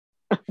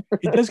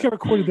It does get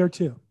recorded there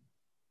too.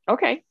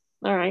 Okay.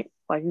 All right.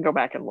 Well, I can go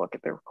back and look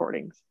at the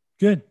recordings.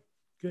 Good.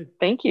 Good.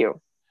 Thank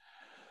you.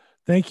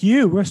 Thank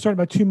you. We're going to start in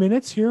about 2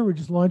 minutes here. We're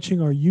just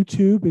launching our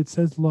YouTube. It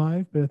says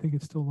live, but I think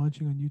it's still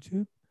launching on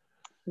YouTube.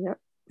 Yep.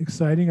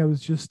 Exciting. I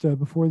was just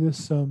before this.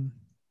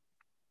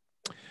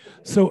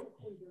 So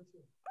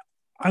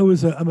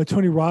I'm a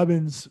Tony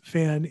Robbins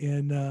fan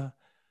and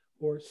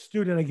or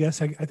student, I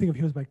guess. I think of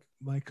him as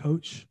my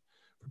coach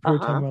for a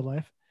period of time in my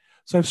life.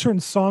 So I have certain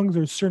songs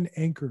or certain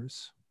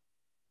anchors.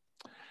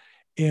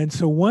 And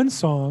so one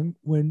song,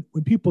 when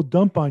people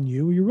dump on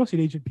you, your real estate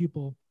agent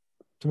people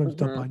sometimes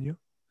dump on you.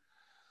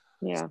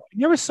 Yeah. So I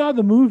never saw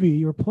the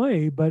movie or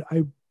play, but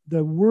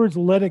the words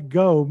 "Let It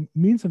Go"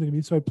 mean something to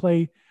me. So I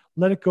play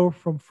 "Let It Go"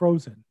 from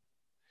Frozen.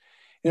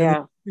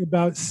 And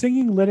about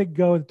singing "Let It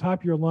Go" at the top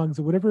of your lungs,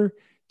 or whatever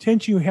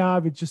tension you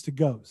have, it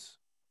goes.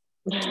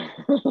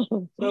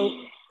 So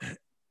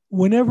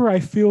whenever I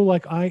feel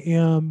like I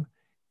am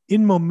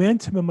in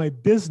momentum in my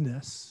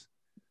business,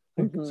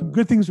 like some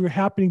good things were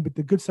happening, but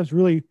the good stuff's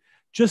really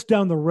just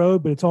down the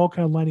road, but it's all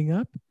kind of lining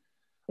up.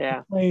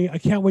 Yeah. I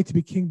Can't Wait to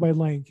Be King by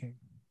Lion King.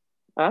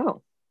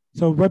 Oh.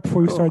 So right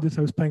before we started this,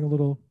 I was playing a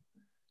little,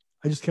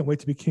 I Just Can't Wait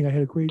to Be King. I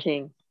had a great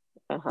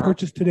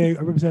purchase today.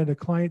 I represented a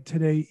client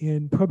today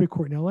in probate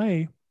court in LA,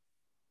 and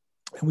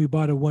we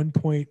bought a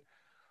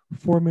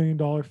 $1.4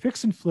 million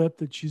fix and flip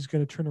that she's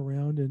going to turn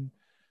around and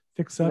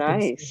fix up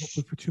and sell,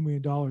 hopefully for $2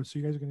 million. So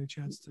you guys are going to get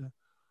a chance to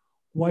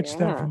watch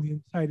that from the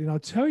inside. And I'll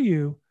tell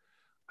you,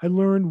 I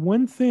learned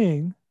one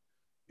thing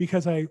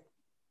because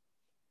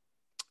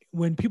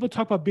when people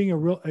talk about being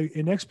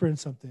an expert in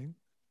something,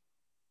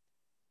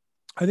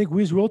 I think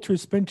we as realtors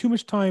spend too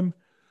much time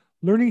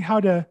learning how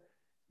to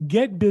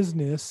get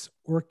business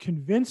or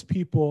convince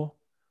people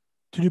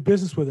to do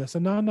business with us,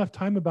 and not enough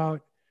time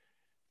about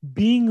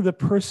being the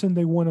person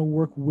they want to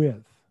work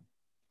with.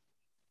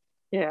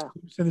 Yeah.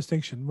 It's a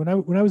distinction. When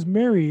I was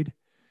married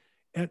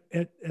at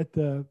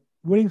the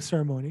wedding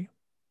ceremony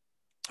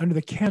under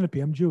the canopy,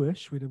 I'm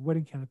Jewish, we had a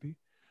wedding canopy.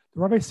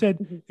 The rabbi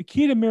said, the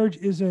key to marriage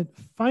isn't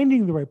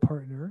finding the right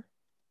partner,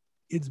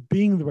 it's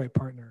being the right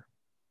partner.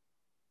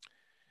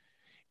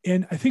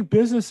 And I think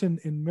business and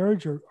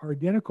marriage are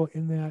identical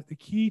in that the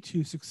key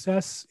to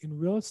success in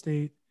real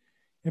estate,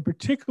 in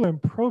particular in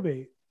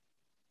probate,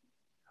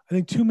 I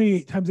think too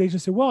many times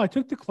agents say, well, I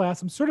took the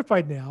class, I'm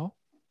certified now,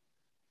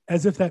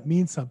 as if that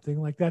means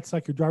something, like that's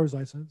like your driver's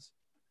license.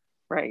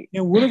 Right.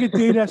 And where do I get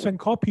data so I can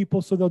call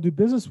people so they'll do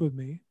business with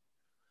me?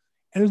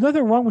 And there's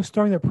nothing wrong with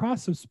starting that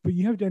process, but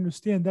you have to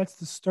understand that's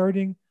the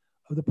starting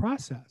of the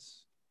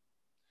process.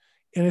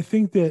 And I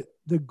think that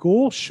the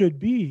goal should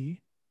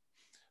be,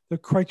 the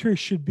criteria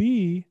should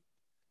be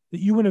that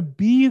you want to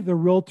be the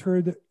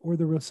realtor or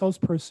the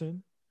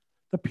salesperson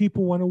that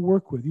people want to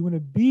work with. You want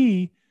to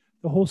be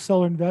the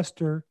wholesaler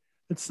investor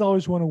that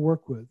sellers want to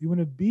work with. You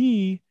want to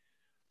be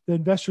the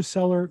investor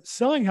seller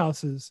selling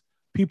houses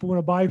people want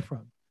to buy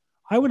from.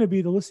 I want to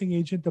be the listing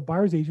agent the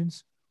buyer's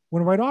agents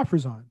want to write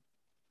offers on.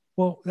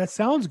 Well, that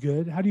sounds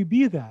good. How do you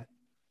be that?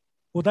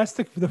 Well, that's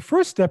the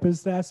first step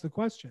is to ask the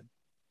question.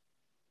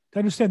 To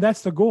understand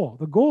that's the goal.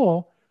 The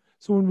goal.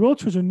 So when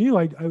realtors are new,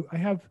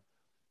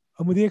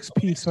 I'm with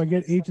EXP, so I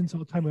get agents all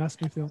the time who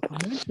ask me if I'll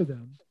mentor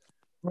them.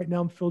 Right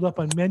now, I'm filled up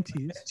on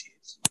mentees.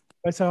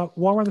 I said,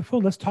 while we're on the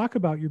phone, let's talk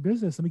about your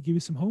business. Let me give you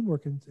some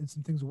homework and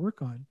some things to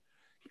work on,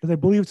 because I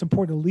believe it's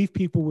important to leave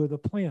people with a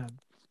plan.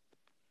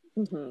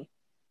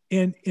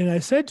 And I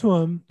said to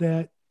him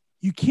that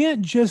you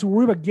can't just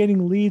worry about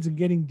getting leads and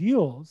getting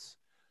deals.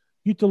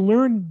 You have to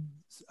learn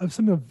of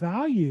some of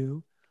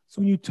value.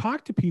 So when you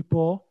talk to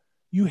people,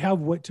 you have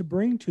what to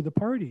bring to the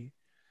party.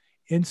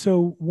 And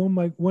so one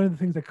of the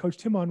things I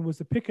coached him on was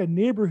to pick a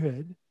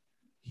neighborhood.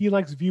 He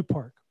likes View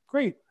Park.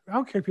 Great. I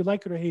don't care if you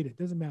like it or hate it.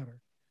 Doesn't matter.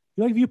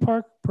 You like View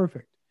Park?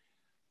 Perfect.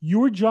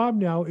 Your job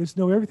now is to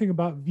know everything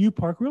about View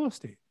Park real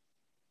estate.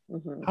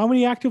 How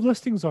many active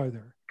listings are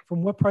there?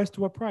 From what price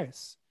to what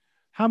price?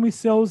 How many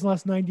sales in the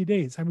last 90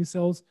 days? How many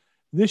sales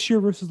this year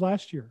versus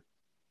last year?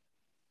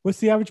 What's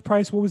the average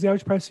price? What was the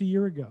average price a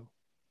year ago?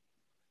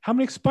 How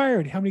many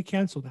expired? How many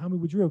canceled? How many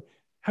withdrew?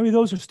 How many of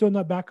those are still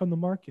not back on the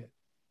market?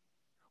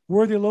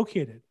 Where are they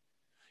located?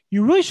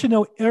 You really should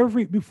know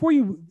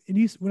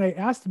when I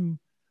asked him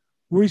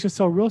where he's going to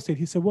sell real estate,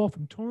 he said, well,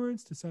 from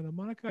Torrance to Santa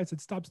Monica. I said,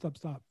 stop.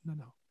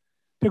 No.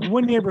 Pick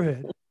one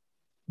neighborhood,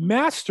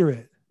 master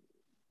it.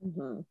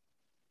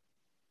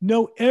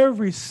 Know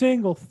every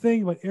single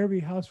thing about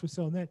every house for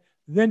sale, and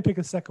then pick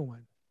a second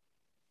one.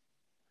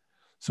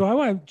 So I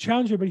want to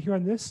challenge everybody here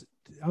on this.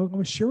 I'm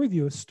going to share with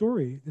you a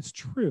story that's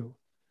true.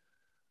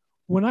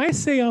 When I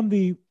say I'm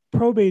the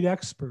probate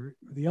expert,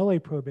 or the LA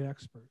probate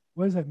expert,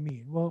 what does that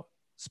mean? Well,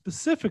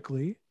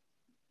 specifically,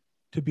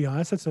 to be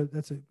honest,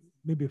 that's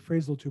maybe a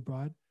phrase a little too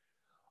broad.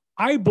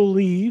 I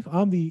believe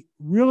I'm the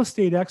real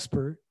estate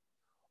expert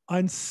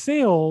on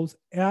sales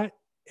at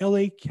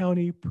LA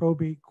County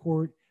Probate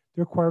Court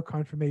that require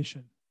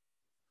confirmation.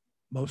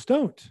 Most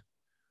don't.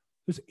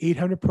 There's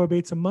 800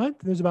 probates a month.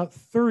 And there's about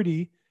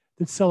 30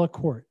 that sell a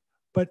court.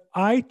 But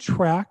I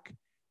track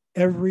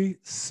every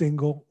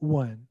single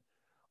one.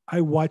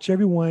 I watch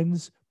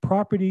everyone's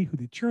property, who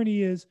the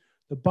attorney is,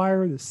 the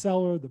buyer, the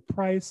seller, the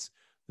price,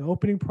 the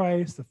opening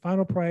price, the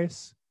final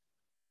price,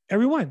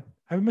 everyone.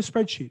 I have a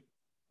spreadsheet.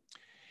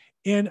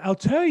 And I'll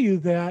tell you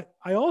that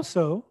I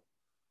also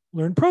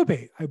learned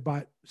probate. I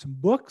bought some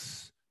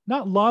books,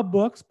 not law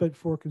books, but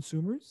for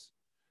consumers.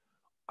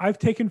 I've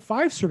taken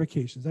 5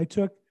 certifications. I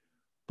took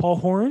Paul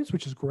Horns,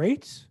 which is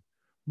great.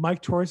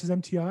 Mike Torres's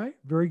MTI,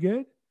 very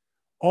good.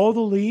 All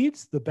the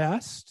leads, the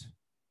best,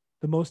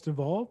 the most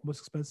involved, most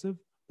expensive,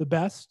 the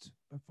best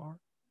by far.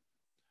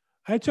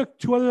 I took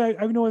 2 other, I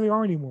don't know where they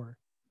are anymore.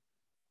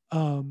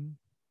 And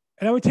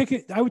I would take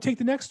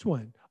the next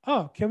one.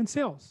 Oh, Kevin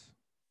Sales.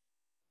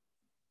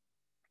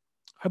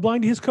 I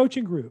belong to his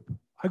coaching group.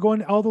 I go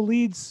on all the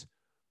leads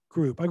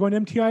group. I go on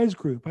MTI's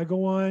group. I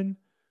go on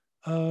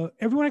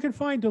everyone I can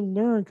find to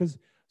learn, because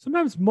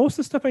sometimes most of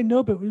the stuff I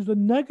know, but there's a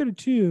nugget or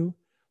two.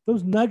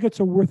 Those nuggets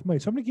are worth money.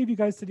 So I'm going to give you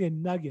guys today a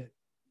nugget.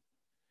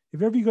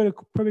 If ever you go to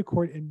probate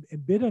court and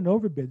bid on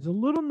overbid, there's a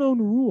little known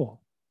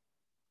rule.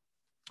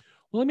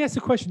 Well, let me ask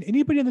the question.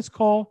 Anybody on this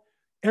call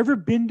ever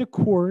been to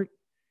court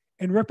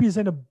and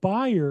represent a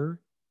buyer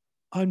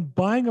on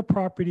buying a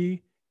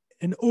property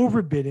and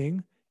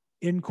overbidding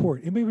in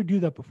court? Anybody ever do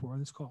that before on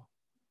this call?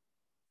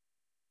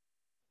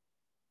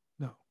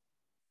 No.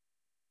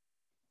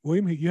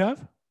 William, you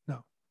have?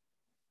 No.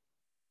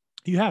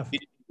 You have?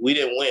 We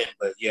didn't win,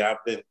 but yeah,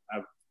 I've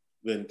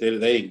been, they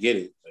didn't get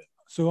it.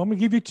 So I'm going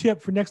to give you a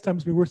tip for next time.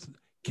 It's going to be worth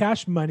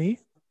cash money.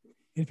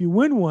 And if you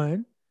win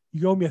one,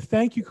 you owe me a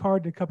thank you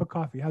card and a cup of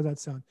coffee. How's that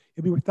sound?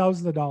 It'll be worth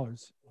thousands of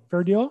dollars.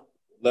 Fair deal?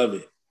 Love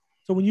it.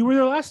 So when you were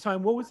there last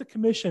time, what was the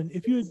commission?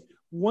 If you had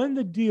won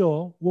the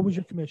deal, what was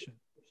your commission?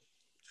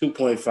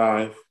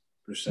 2.5%.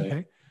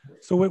 Okay.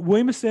 So what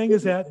William is saying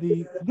is that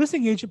the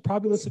listing agent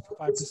probably listed for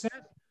 5%.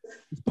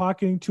 He's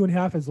pocketing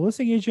 2.5% as the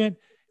listing agent.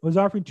 It was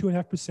offering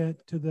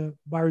 2.5% to the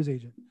buyer's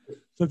agent.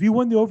 So if you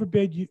won the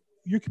overbid,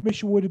 your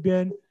commission would have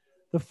been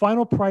the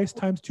final price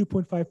times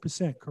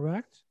 2.5%,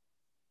 correct?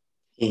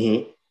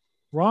 Mm-hmm.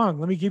 Wrong.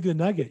 Let me give you a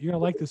nugget. You're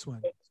going to like this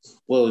one.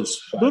 Well, it's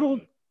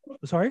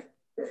sorry?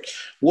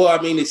 Well, I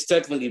mean, it's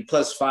technically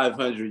plus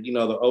 500. You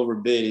know, the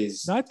overbid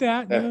is not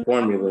that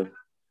formula.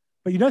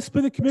 But you're not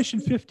splitting the commission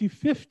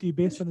 50-50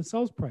 based on the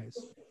sales price.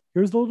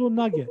 Here's the little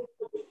nugget.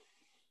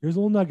 Here's a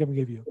little nugget I'm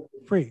going to give you.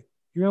 Free.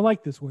 You're going to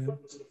like this, William.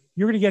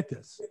 You're going to get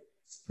this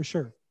for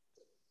sure.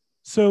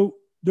 So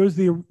there's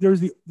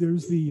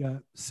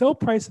the sell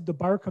price that the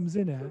buyer comes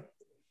in at,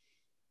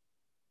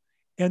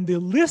 and the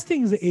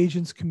listings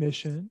agent's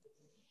commission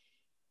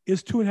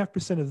is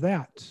 2.5% of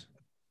that.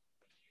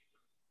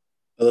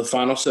 The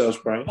final sales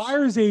price.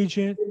 Buyer's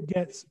agent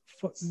gets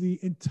the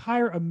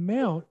entire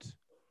amount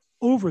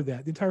over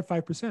that, the entire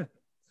 5%.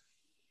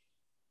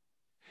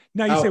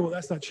 Now you say, well,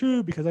 that's not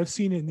true because I've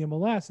seen it in the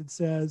MLS. It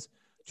says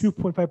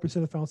 2.5%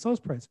 of the final sales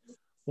price.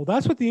 Well,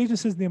 that's what the agent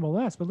says in the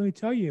MLS. But let me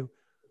tell you,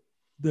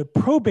 the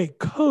probate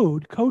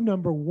code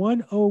number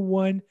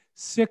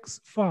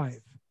 10165,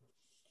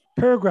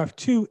 paragraph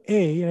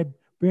 2A, and I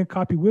bring a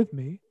copy with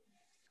me.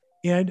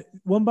 And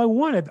one by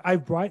one,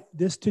 I've brought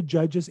this to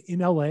judges in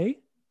LA,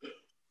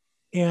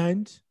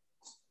 and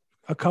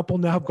a couple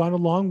now have gone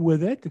along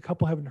with it. A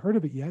couple haven't heard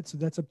of it yet, so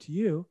that's up to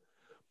you.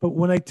 But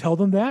when I tell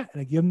them that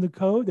and I give them the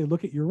code, they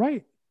look at, you're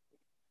right.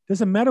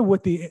 Doesn't matter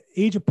what the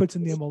agent puts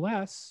in the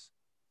MLS.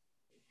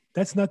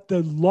 That's not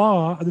the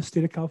law of the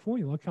state of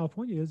California. The law of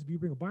California is if you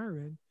bring a buyer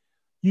in,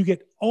 you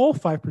get all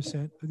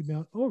 5% of the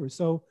amount over.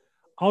 So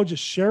I'll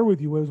just share with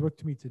you what was worth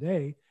to me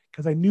today,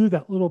 because I knew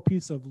that little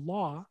piece of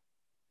law.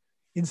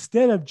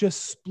 Instead of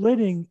just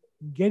splitting,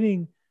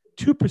 getting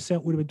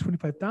 2% would have been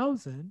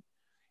 $25,000,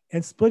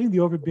 and splitting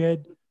the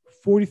overbid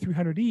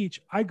 $4,300 each,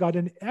 I got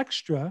an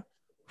extra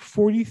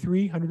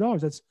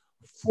 $4,300. That's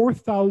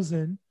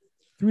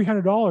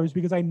 $4,300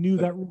 because I knew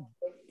that rule.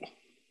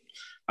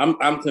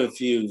 I'm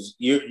confused.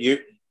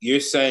 You're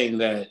saying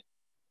that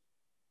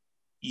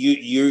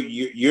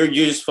you're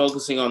just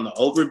focusing on the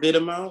overbid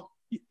amount?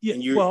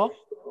 Yeah. Well,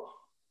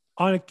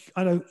 on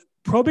a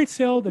probate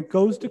sale that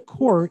goes to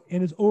court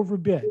and is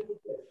overbid.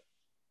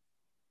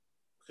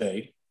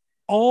 Okay.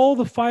 All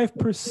the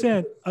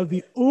 5% of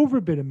the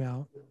overbid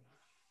amount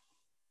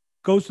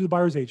goes to the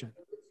buyer's agent.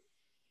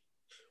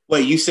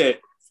 Wait, you said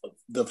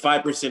the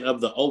 5%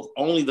 of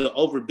only the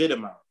overbid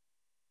amount?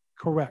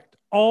 Correct.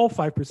 All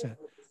 5%.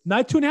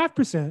 Not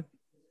 2.5%,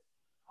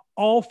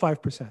 all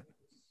 5%.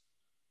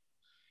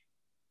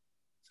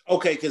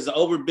 Okay, because the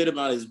overbid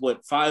amount is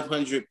what,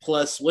 500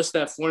 plus, what's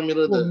that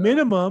formula? Well,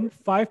 minimum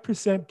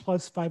 5%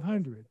 plus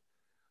 500.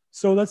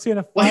 So let's say in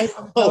a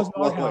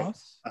 $500,000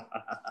 house.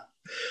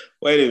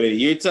 Wait a minute,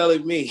 you're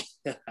telling me?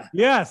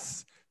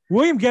 Yes.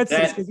 William gets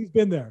this because he's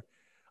been there.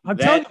 I'm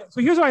telling you. So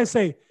here's why I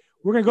say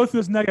we're going to go through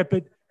this nugget,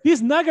 but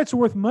these nuggets are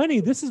worth money.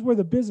 This is where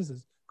the business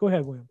is. Go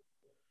ahead, William.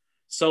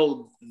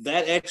 So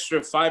that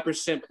extra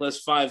 5% plus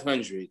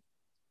 500,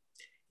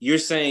 you're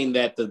saying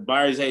that the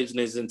buyer's agent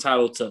is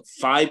entitled to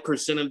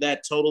 5% of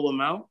that total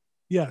amount?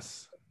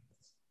 Yes.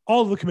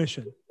 All of the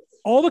commission.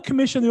 All the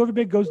commission, the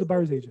overbid goes to the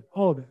buyer's agent.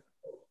 All of it.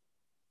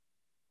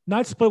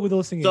 Not split with the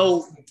listing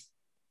agent.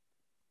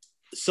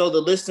 So the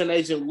listing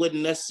agent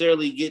wouldn't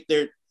necessarily get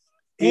their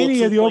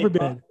any of the 2.5?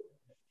 overbid.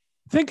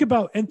 Think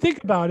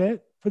about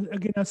it.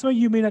 Again, now some of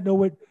you may not know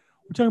what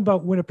we're talking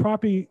about. When a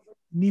property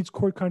needs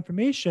court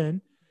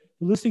confirmation,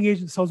 the listing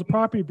agent sells the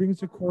property, brings it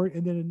to court,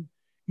 and then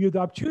you have the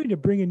opportunity to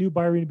bring a new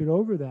buyer in a bid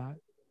over that.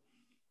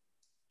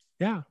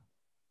 Yeah.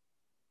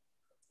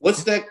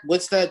 What's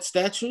that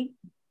statute?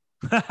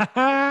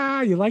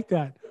 You like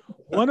that?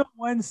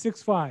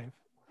 10165.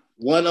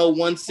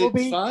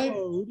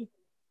 10165.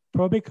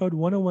 Probate code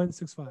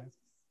 10165.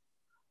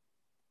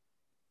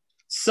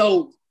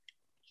 So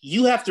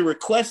you have to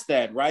request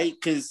that, right?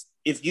 Because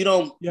if you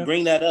don't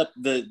bring that up,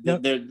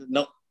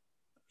 no.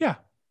 Yeah.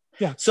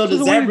 So does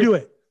the that way to do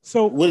it?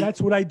 So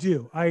that's what I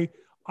do. I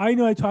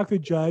know I talk to the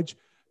judge.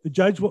 The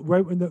judge will,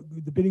 right when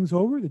the bidding's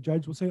over, the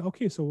judge will say,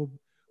 okay, so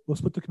we'll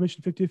split the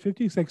commission 50-50.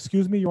 He's like,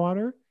 excuse me, Your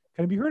Honor,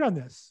 can I be heard on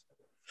this?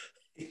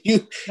 You're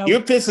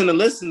pissing the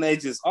listing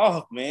agents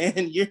off,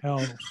 man.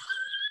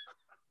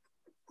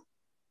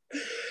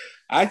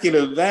 I can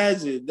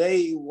imagine.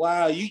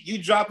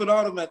 You drop it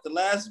on them at the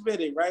last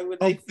minute, right? When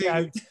they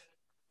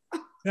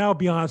now I'll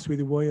be honest with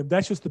you, William.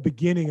 That's just the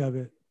beginning of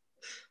it.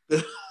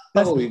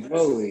 Holy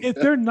moly. If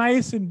they're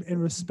nice and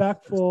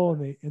respectful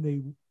and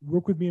they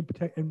work with me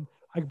and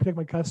I can protect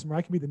my customer,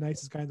 I can be the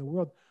nicest guy in the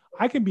world.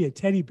 I can be a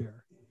teddy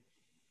bear.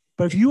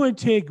 But if you want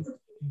to take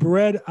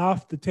bread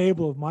off the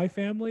table of my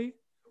family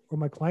or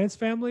my client's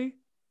family,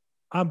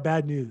 I'm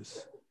bad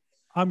news.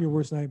 I'm your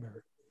worst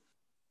nightmare.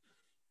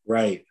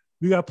 Right.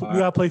 We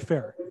gotta play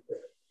fair.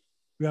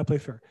 We gotta play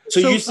fair.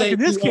 So you say in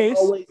this case,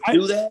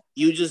 do that?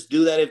 You just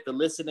do that if the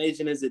listing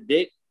agent is a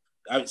dick?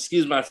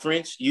 Excuse my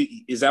French.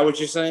 Is that what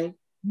you're saying?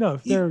 No,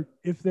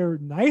 if they're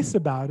nice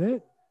about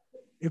it,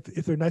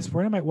 if they're nice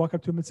for it, I might walk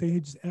up to them and say,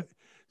 hey,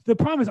 the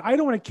problem is I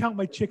don't want to count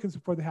my chickens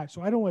before they hatch.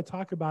 So I don't want to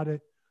talk about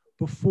it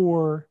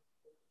before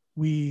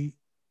we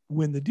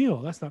win the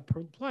deal. That's not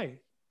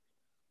play.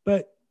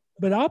 But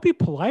I'll be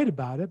polite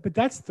about it. But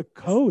that's the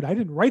code. I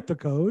didn't write the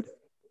code.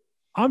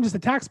 I'm just a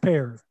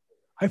taxpayer.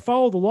 I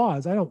follow the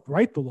laws. I don't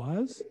write the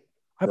laws.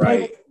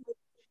 Right.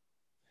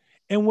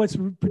 And what's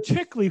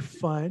particularly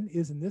fun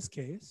is in this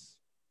case,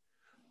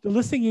 the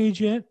listing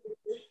agent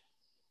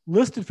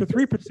listed for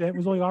 3%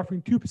 was only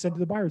offering 2% to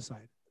the buyer's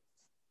side.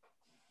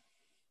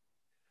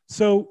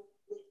 So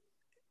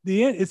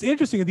it's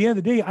interesting. At the end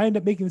of the day, I end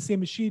up making the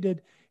same as she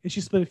did, and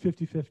she split it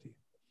 50-50.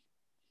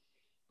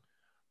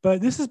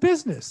 But this is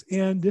business,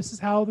 and this is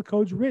how the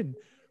code's written.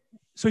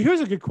 So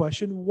here's a good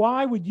question.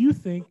 Why would you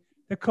think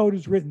the code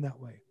is written that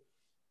way?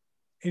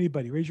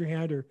 Anybody, raise your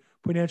hand or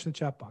put an answer in the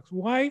chat box.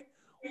 Why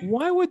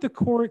would the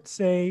court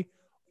say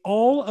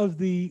all of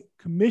the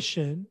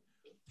commission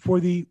for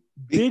the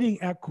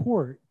bidding at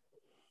court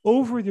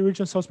over the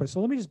original sales price? So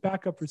let me just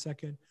back up for a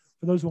second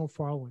for those who aren't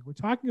following. We're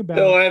talking about...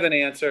 Bill, I have an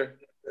answer.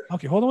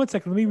 Okay, hold on one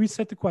second. Let me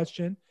reset the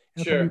question.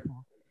 Sure.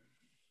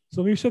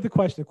 So let me reset the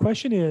question. The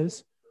question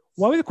is,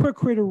 why would the court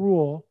create a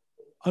rule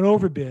on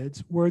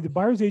overbids where the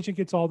buyer's agent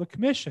gets all the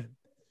commission?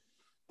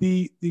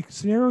 The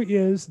scenario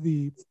is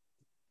the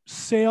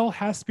sale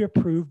has to be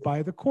approved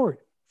by the court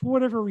for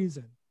whatever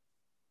reason.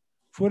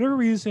 For whatever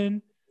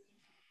reason,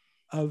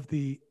 of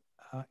the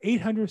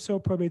 800 or so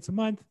probates a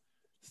month,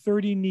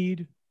 30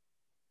 need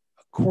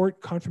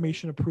court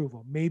confirmation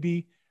approval.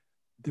 Maybe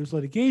there's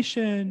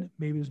litigation,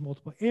 maybe there's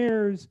multiple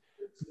heirs,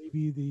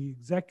 maybe the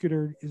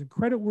executor isn't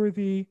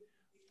creditworthy,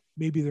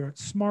 maybe they're not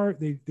smart,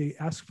 they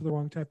ask for the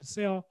wrong type of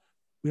sale.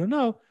 We don't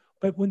know.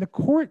 But when the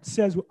court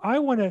says,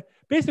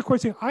 basically the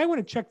court saying, I want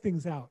to check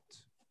things out.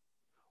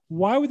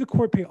 Why would the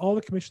court pay all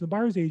the commission to the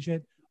buyer's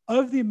agent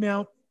of the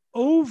amount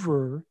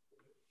over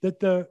that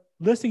the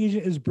listing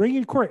agent is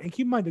bringing to court? And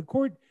keep in mind,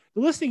 the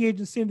listing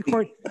agent is saying to the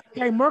court,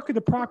 hey, I market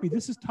the property.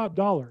 This is top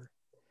dollar.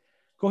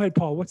 Go ahead,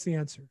 Paul. What's the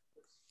answer?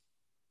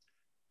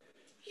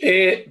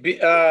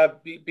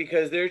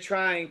 Because they're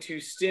trying to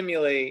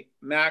stimulate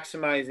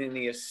maximizing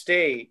the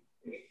estate,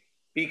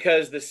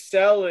 because the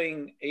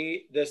selling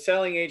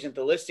agent,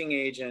 the listing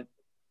agent,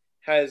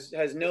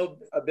 has no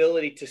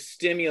ability to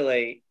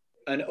stimulate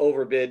an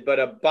overbid, but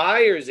a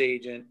buyer's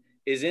agent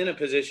is in a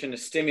position to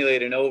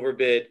stimulate an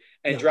overbid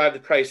and drive the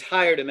price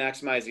higher to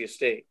maximize the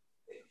estate.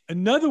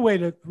 Another way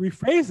to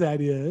rephrase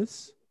that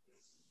is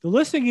the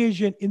listing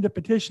agent in the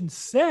petition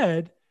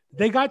said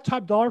they got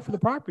top dollar for the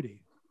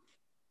property.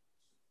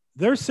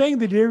 They're saying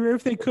they did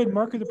everything they could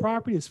market the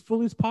property as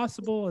fully as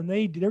possible, and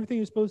they did everything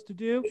they're supposed to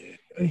do.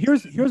 And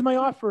here's my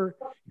offer.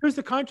 Here's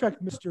the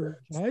contract, Mr.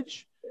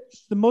 Judge.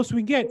 It's the most we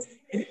can get.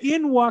 And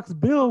in walks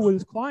Bill with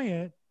his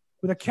client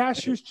with a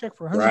cashier's check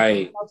for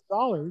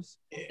 $100,000.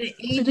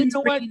 He said, you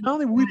know what? Not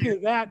only will we pay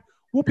that,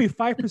 we'll pay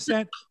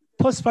 5%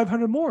 plus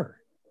 500 more.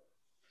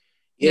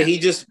 Yeah, he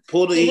just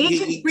pulled it.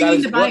 He got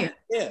his bluff. Buyer.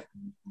 Yeah,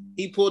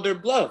 he pulled their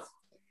bluff.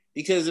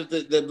 Because if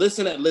this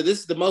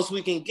is the most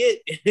we can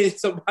get, if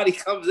somebody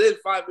comes in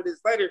 5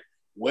 minutes later,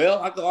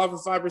 well, I could offer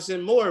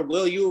 5% more.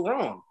 Well, you were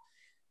wrong.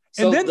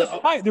 So and then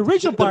the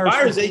original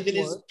buyer's agent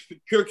is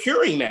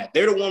procuring that.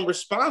 They're the one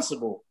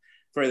responsible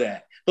for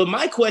that. But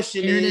my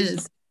question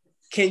is,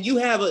 can you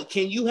have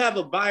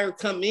a buyer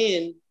come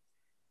in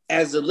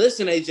as a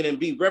listing agent and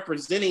be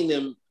representing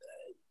them,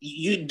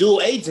 you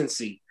dual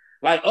agency.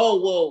 Like,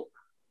 oh, well,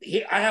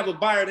 here I have a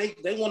buyer,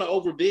 they want to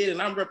overbid, and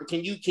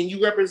can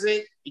you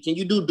represent? Can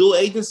you do dual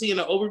agency in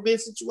an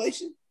overbid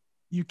situation?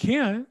 You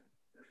can,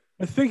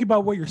 but think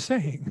about what you're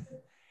saying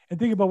and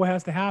think about what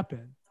has to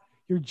happen.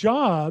 Your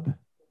job,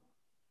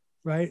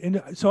 right?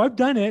 And so I've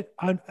done it.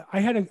 I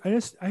had a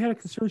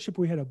conservatorship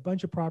where we had a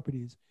bunch of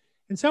properties,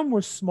 and some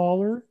were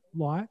smaller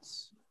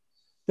lots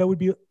that would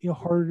be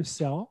harder to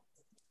sell.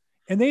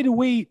 And they had to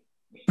wait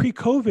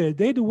pre-COVID.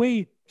 They had to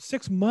wait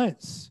 6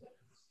 months.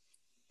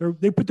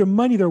 They put their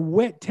money, their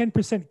wet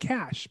 10%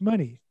 cash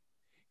money.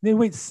 They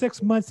wait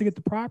 6 months to get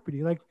the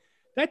property. Like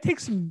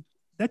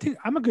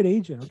I'm a good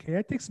agent, okay?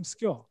 That takes some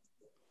skill.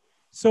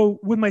 So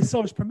with my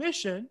seller's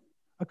permission,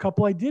 a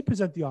couple I did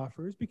present the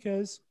offers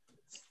because,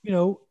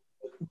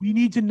 we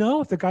need to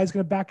know if the guy's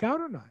going to back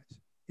out or not.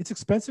 It's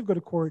expensive to go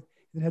to court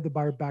and have the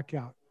buyer back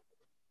out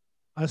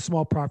on a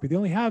small property. They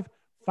only have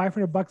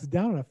 $500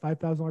 down on a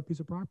 $5,000 piece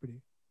of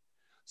property.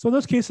 So in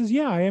those cases,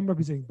 yeah, I am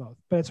representing both,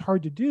 but it's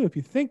hard to do if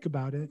you think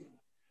about it,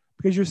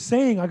 because you're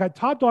saying I got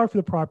top dollar for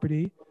the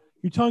property.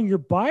 You're telling your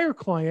buyer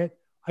client,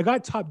 I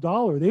got top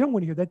dollar. They don't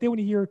want to hear that. They want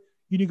to hear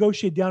you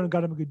negotiate down and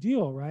got them a good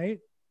deal, right?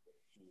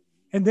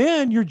 And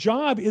then your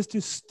job is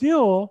to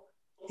still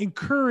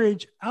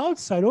encourage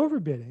outside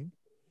overbidding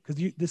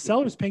because the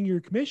seller is paying your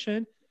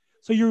commission.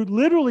 So you're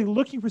literally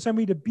looking for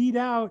somebody to beat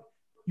out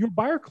your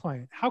buyer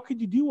client. How could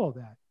you do all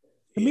that?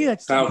 To me,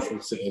 that's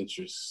conflicts of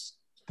interest.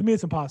 To me,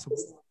 it's impossible.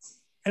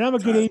 And I'm a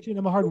good agent.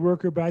 I'm a hard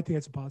worker, but I think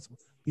it's impossible.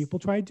 People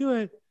try to do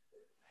it,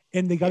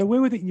 and they got away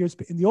with it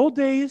in the old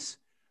days.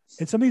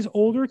 And some of these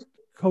older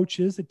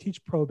coaches that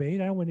teach probate,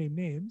 I don't want to name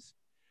names,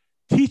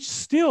 teach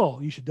still.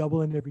 You should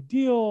double in every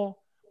deal.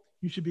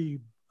 You should be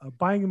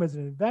buying them as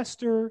an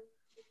investor.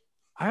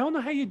 I don't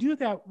know how you do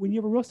that when you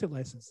have a real estate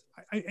license.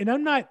 And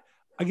I'm not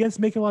against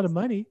making a lot of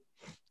money,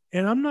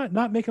 and I'm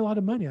not making a lot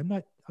of money. I'm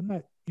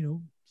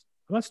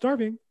not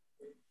starving.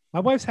 My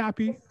wife's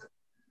happy.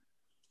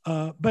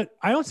 But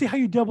I don't see how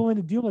you double in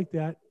a deal like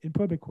that in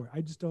probate court.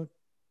 I just don't.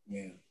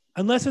 Yeah.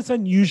 Unless it's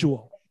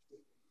unusual.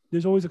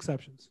 There's always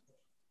exceptions.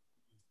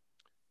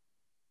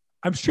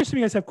 I'm sure some of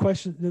you guys have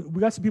questions.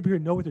 We got some people here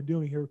who know what they're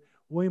doing here.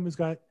 William has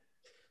got.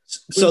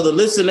 So the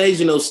listing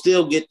agent will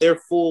still get their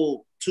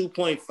full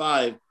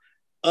 2.5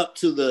 up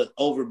to the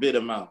overbid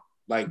amount.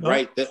 Like nope.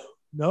 Right there.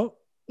 No.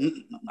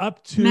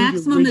 Up to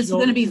maximum is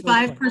going to be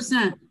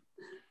 5%.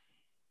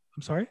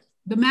 I'm sorry?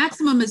 The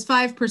maximum is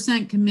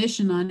 5%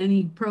 commission on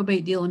any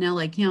probate deal in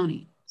LA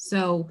County.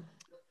 So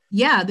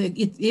yeah,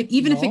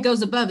 even if it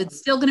goes above, it's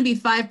still going to be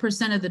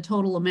 5% of the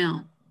total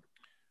amount.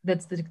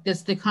 That's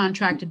the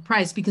contracted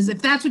price. Because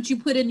if that's what you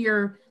put in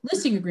your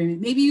listing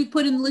agreement, maybe you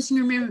put in the listing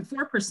agreement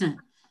 4%.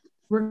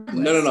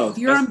 No. If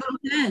you're on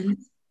both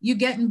ends, you're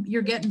getting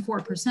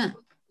 4%.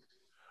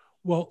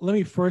 Well, let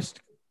me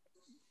first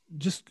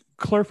just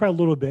clarify a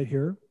little bit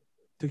here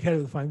to head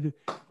of the fine.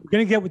 We're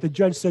going to get what the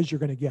judge says you're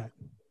going to get.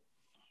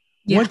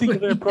 Yeah. One thing you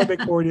learn in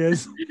probate court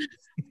is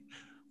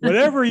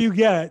whatever you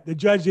get, the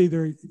judge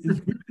the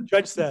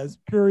judge says,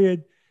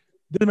 period.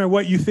 Doesn't matter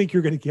what you think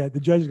you're going to get, the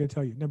judge is going to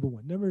tell you. Number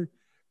one.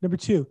 Number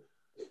two,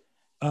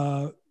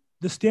 the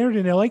standard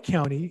in LA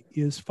County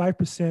is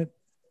 5%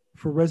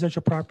 for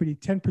residential property,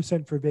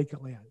 10% for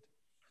vacant land.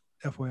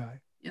 FYI.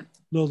 Yep.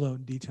 Low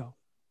loan detail.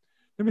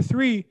 Number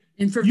three.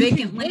 And for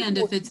vacant land,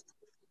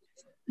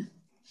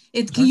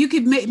 if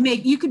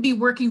you could be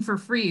working for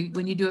free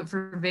when you do it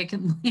for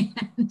vacant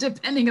land,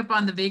 depending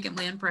upon the vacant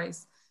land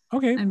price.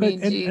 Okay, and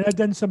I've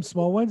done some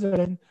small ones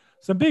and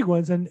some big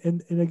ones, and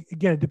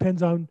again, it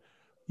depends on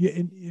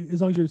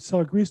as long as your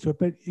seller agrees to it,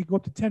 but you go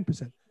up to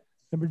 10%.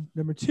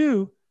 Number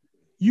two,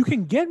 you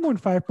can get more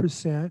than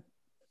 5%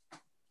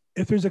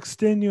 if there's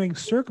extenuating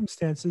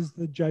circumstances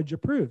the judge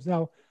approves.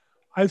 Now,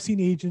 I've seen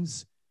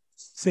agents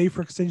say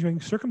for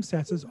extenuating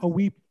circumstances,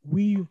 we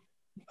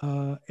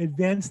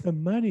advanced the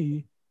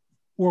money,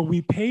 or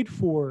we paid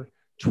for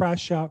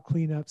trash out,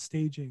 cleanup,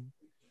 staging,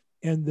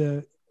 and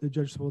the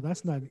judge said, well,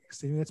 that's not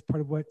extenuating. That's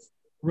part of what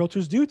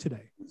realtors do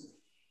today,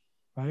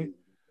 right?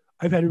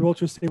 I've had a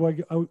realtor say, well,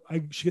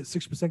 I should get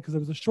 6% because it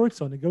was a short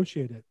sale,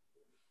 negotiated.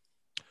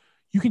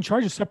 You can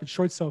charge a separate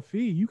short sale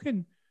fee. You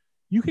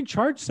can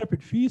charge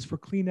separate fees for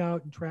clean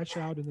out and trash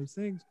out and those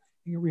things,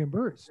 and you're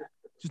reimbursed,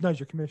 just not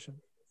your commission.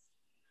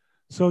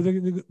 So,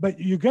 but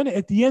you're gonna,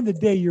 at the end of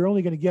the day, you're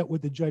only gonna get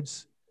what the judge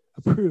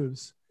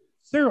approves.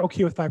 They're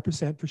okay with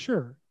 5% for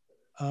sure,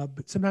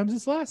 but sometimes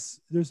it's less.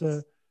 There's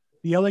the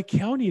LA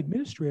County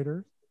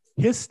administrator,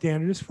 his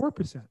standard is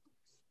 4%,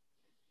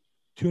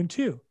 2 and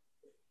 2.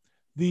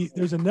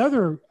 There's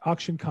another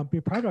auction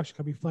company, private auction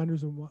company,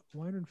 Flanders and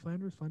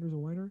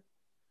Weiner,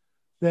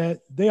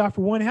 that they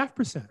offer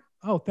 1.5%.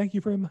 Oh, thank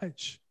you very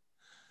much.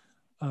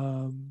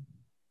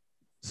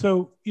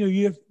 So,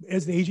 you have,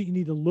 as an agent, you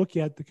need to look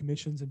at the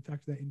commissions and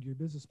factor that into your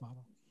business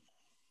model.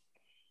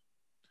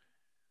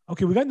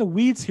 Okay, we got in the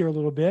weeds here a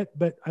little bit,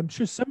 but I'm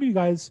sure some of you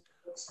guys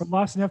are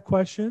lost and have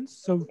questions.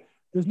 So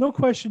there's no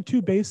question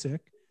too basic.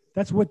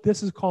 That's what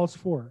this calls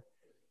for.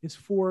 It's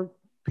for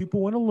people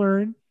who want to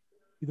learn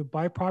either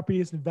buy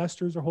property as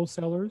investors or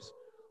wholesalers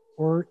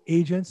or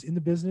agents in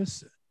the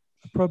business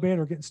of probate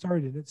or getting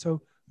started in it.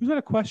 So who's got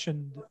a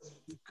question?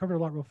 We covered a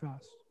lot real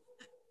fast.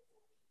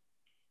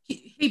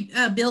 Hey,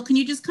 Bill, can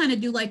you just kind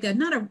of do like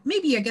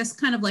maybe I guess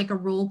kind of like a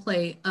role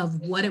play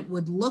of what it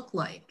would look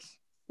like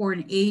for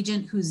an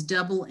agent who's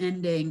double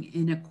ending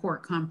in a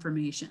court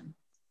confirmation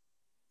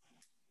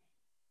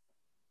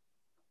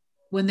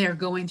when they're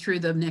going through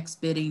the next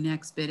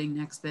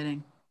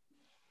bidding?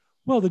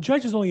 Well, the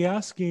judge is only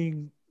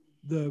asking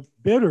the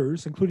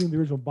bidders, including the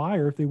original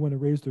buyer, if they want to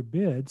raise their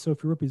bid. So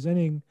if you're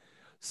representing,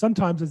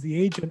 sometimes as the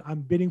agent,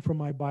 I'm bidding for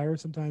my buyer.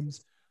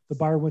 Sometimes the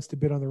buyer wants to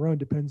bid on their own,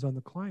 depends on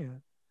the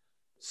client.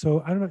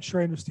 So I'm not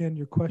sure I understand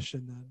your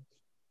question then.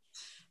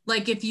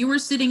 Like if you were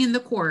sitting in the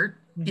court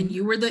and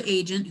you were the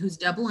agent who's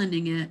double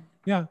ending it,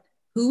 yeah,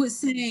 who was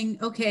saying,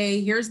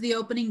 okay, here's the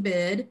opening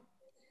bid.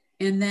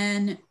 And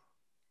then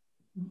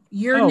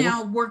you're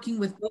now working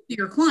with both of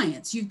your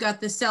clients. You've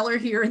got the seller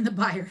here and the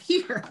buyer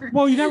here.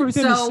 Well, you never.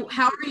 So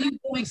how are you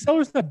going? The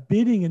seller's not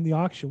bidding in the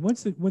auction.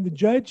 When the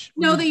judge.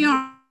 No, they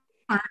aren't.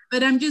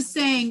 But I'm just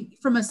saying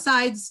from a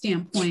side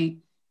standpoint,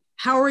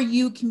 how are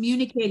you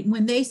communicating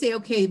when they say,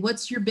 okay,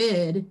 what's your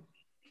bid?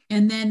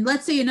 And then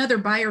let's say another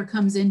buyer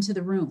comes into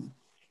the room.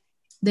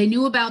 They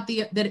knew about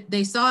that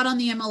they saw it on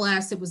the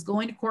MLS. It was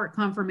going to court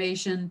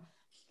confirmation.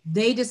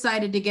 They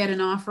decided to get an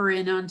offer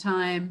in on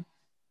time.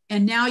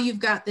 And now you've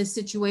got this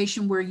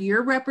situation where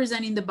you're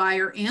representing the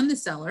buyer and the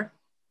seller,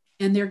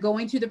 and they're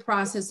going through the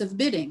process of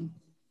bidding.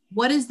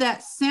 What does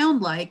that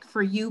sound like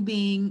for you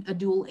being a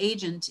dual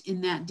agent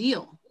in that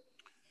deal?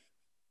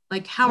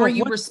 Like, how are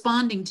you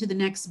responding to the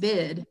next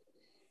bid?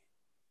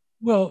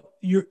 Well,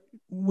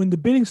 when the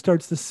bidding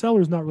starts, the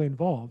seller's not really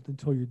involved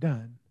until you're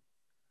done.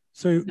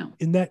 So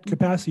in that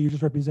capacity, you're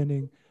just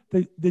representing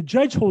the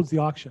judge holds the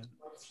auction.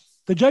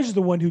 The judge is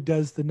the one who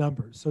does the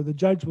numbers. So the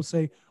judge will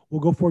say,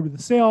 we'll go forward with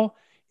the sale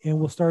and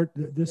we'll start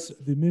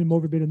the minimum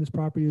overbid on this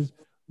property is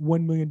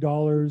 $1 million.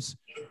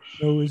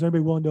 So is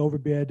anybody willing to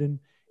overbid? And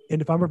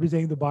if I'm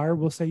representing the buyer,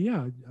 we'll say,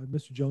 yeah,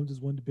 Mr. Jones is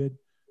willing to bid,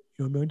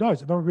 $1 million.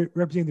 If I'm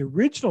representing the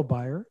original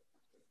buyer,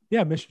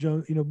 yeah, Mr.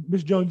 Jones,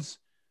 Mr. Jones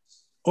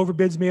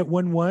overbids me at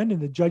 1.1,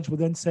 and the judge will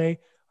then say,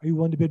 are you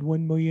willing to bid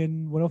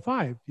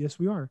 1,105,000? Yes,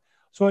 we are.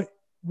 So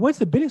once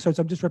the bidding starts,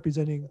 I'm just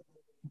representing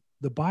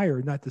the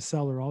buyer, not the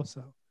seller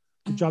also.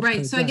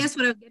 Right. So I guess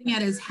what I'm getting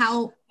at is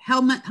how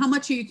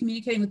much are you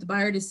communicating with the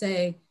buyer to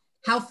say,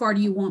 how far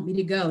do you want me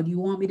to go? Do you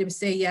want me to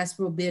say, yes,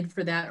 we'll bid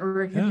for that?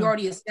 Or have you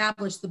already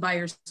established the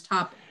buyer's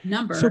top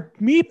number? So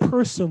me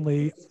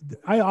personally,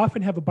 I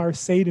often have a buyer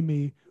say to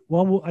me,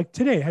 well, like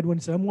today I had one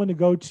say, I'm willing to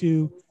go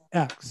to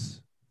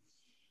X,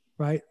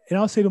 right? And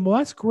I'll say to him, well,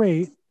 that's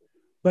great.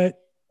 But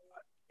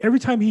every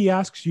time he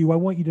asks you, I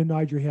want you to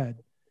nod your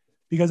head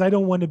because I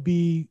don't want to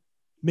be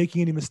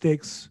making any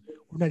mistakes.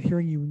 We're not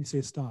hearing you when you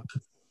say stop.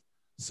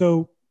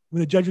 So when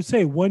the judge would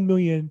say 1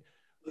 million,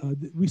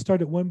 we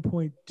start at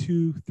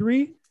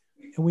 1.23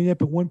 and we end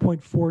up at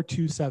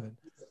 1.427.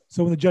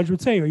 So when the judge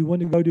would say, are you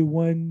wanting to go to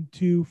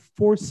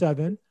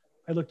 1.247?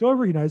 I looked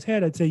over, he nodded his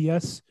head. I'd say,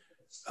 yes,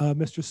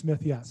 Mr.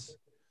 Smith, yes.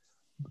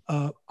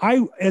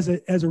 I, as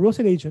a real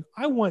estate agent,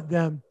 I want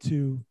them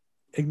to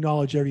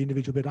acknowledge every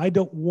individual bid. I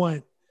don't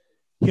want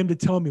him to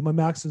tell me my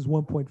max is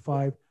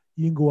 1.5.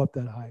 You can go up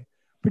that high,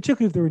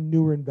 particularly if they're a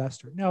newer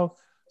investor. Now,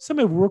 some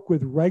I've worked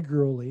with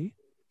regularly,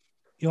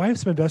 I have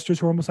some investors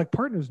who are almost like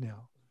partners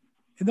now,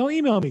 and they'll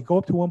email me, go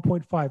up to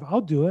 1.5.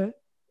 I'll do it.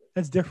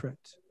 That's different.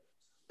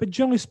 But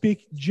generally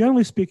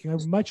speaking, I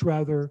would much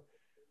rather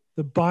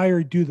the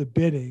buyer do the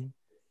bidding,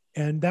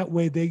 and that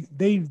way they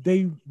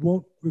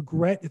won't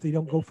regret if they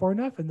don't go far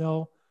enough, and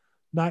they'll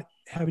not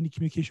have any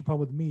communication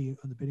problem with me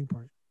on the bidding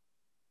part.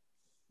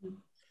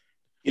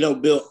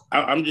 Bill,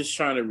 I'm just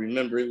trying to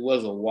remember. It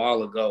was a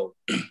while ago,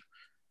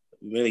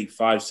 maybe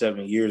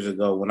 5-7 years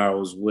ago, when I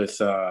was with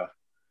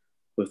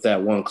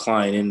that one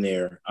client in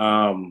there.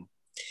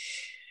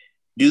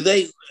 Do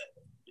they?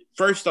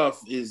 First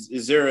off,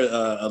 is there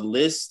a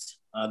list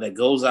that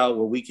goes out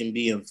where we can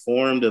be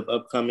informed of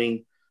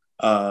upcoming,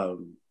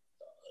 auction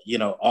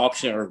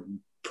or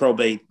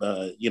probate,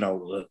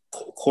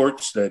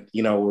 courts that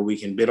where we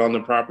can bid on the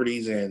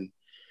properties? And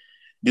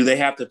do they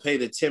have to pay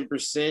the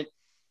 10%?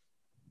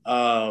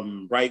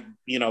 Right,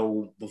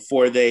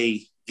 before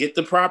they get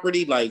the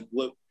property? Like,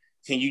 what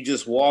can you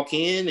just walk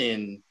in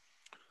and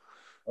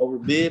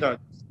overbid? I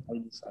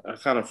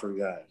kind of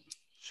forgot.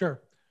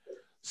 Sure.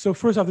 So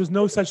first off, there's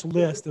no such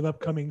list of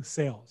upcoming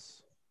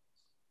sales.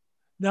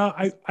 Now,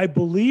 I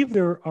believe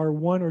there are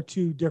one or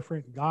two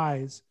different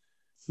guys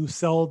who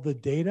sell the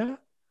data,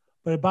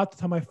 but about the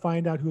time I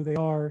find out who they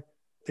are,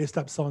 they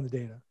stop selling the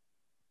data.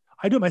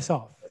 I do it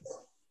myself.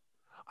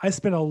 I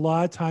spend a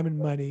lot of time and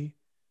money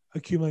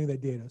accumulating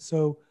that data.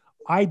 So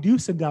I do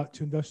send out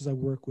to investors I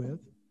work with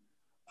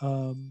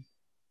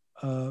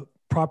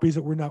properties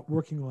that we're not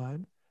working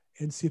on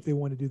and see if they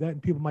want to do that.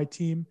 And people on my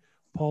team,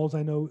 Paul's,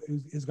 I know,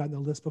 has gotten a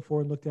list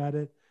before and looked at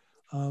it.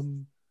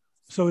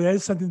 So that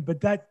is something,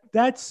 but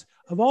that's,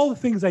 of all the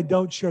things I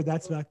don't share,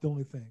 that's not the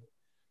only thing.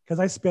 Because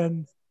I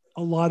spend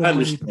a lot of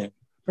money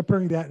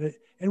preparing that.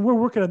 And we're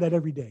working on that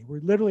every day.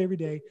 We're literally every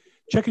day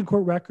checking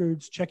court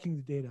records, checking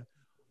the data.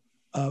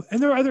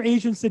 And there are other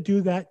agents that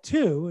do that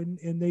too.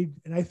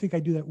 And I think I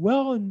do that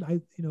well. And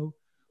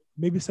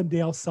maybe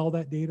someday I'll sell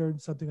that data or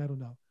something, I don't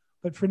know.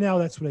 But for now,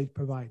 that's what I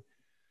provide.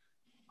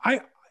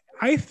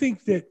 I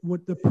think that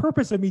what the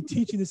purpose of me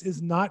teaching this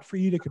is not for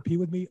you to compete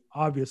with me,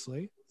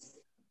 obviously.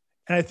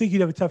 And I think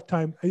you'd have a tough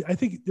time. I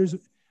think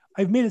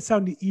I've made it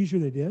sound easier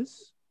than it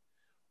is.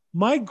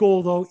 My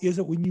goal, though, is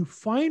that when you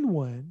find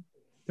one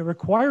that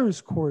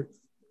requires court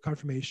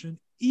confirmation,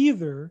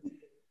 either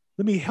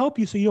let me help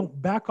you so you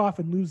don't back off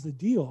and lose the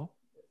deal,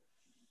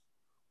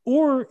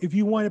 or if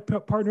you want to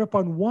partner up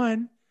on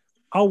one,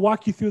 I'll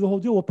walk you through the whole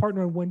deal. We'll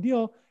partner on one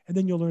deal, and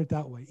then you'll learn it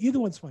that way. Either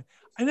one's fine.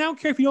 And I don't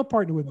care if you don't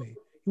partner with me.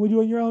 You want to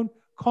do it on your own,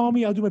 call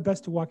me. I'll do my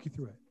best to walk you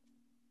through it.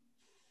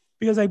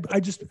 Because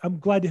I'm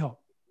glad to help.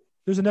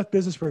 There's enough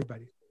business for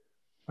everybody,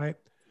 right?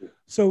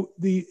 So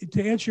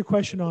to answer your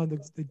question on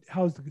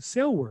how does the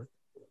sale work,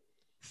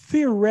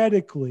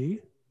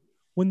 theoretically,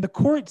 when the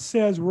court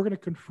says we're going to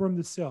confirm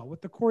the sale,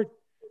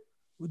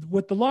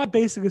 what the law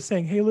basically is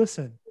saying, hey,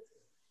 listen,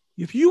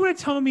 if you want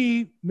to tell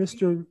me,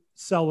 Mr.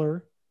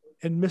 Seller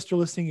and Mr.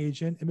 Listing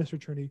Agent and Mr.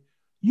 Attorney,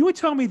 you would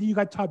tell me that you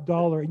got top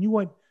dollar and you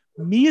want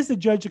me as the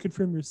judge to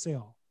confirm your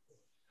sale,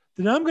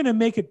 then I'm going to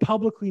make it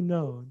publicly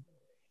known.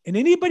 And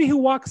anybody who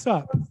walks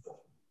up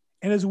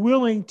and is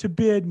willing to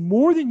bid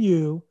more than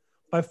you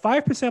by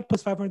 5%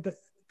 plus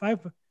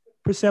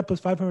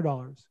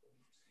 $500,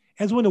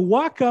 is willing to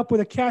walk up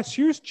with a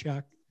cashier's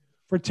check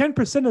for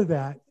 10% of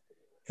that.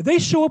 If they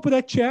show up with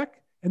that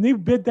check and they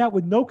bid that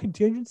with no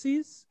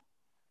contingencies,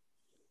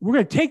 we're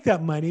going to take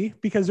that money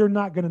because they're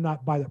not going to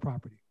not buy that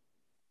property.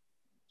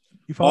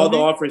 You follow all me?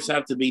 The offers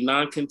have to be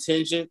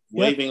non-contingent,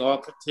 waiving all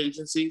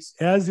contingencies.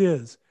 As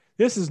is.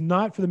 This is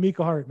not for the meek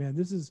of heart, man.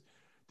 This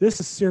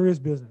is serious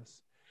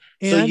business.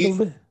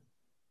 And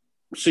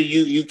so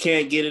you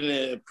can't get in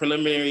a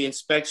preliminary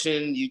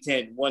inspection. You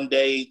can't one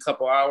day,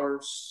 couple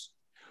hours.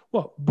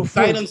 Well,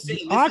 before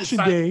auction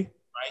day,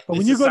 right? But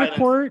when you go to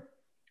court,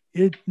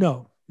 it's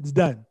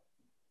done.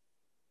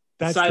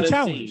 That's the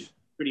challenge. Unseen,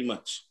 pretty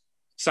much.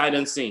 Sight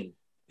unseen.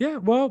 Yeah,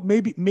 well,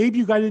 maybe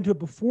you got into it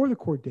before the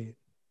court date.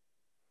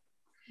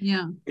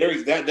 Yeah,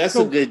 that's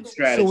a good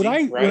strategy.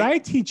 So what I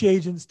teach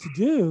agents to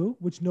do,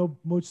 which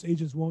most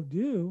agents won't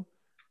do,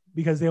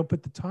 because they don't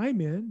put the time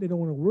in, they don't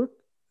want to work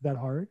that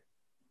hard.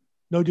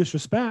 No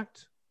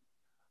disrespect.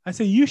 I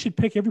say you should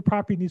pick every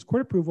property that needs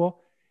court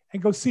approval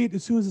and go see it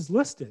as soon as it's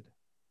listed.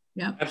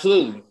 Yeah,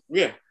 absolutely.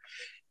 Yeah,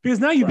 because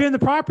now you've been in the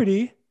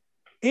property,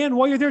 and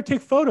while you're there,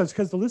 take photos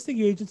because the listing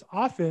agents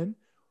often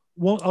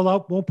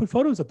won't put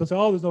photos up. They'll say,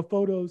 "Oh, there's no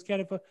photos."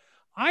 Can't have.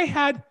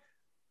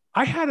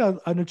 I had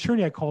an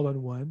attorney I called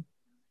on one.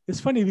 It's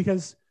funny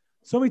because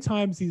so many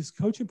times these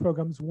coaching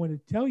programs want to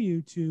tell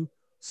you to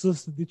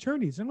solicit the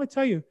attorneys. I'm going to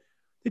tell you,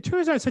 the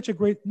attorneys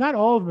aren't not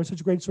all of them are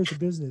such a great source of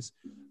business.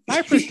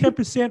 5%,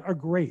 10% are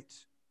great.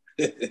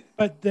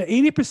 But the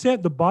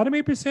 80%, the bottom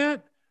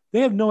 8%,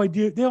 they have no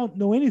idea. They don't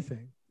know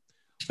anything.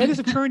 But this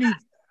attorney,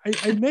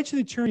 I mentioned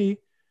the attorney,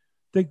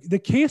 the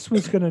case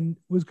was going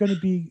to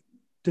be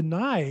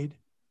denied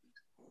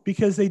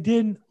because they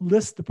didn't they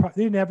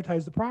didn't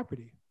advertise the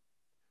property.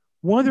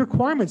 One of the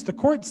requirements, the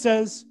court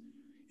says,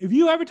 if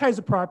you advertise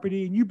the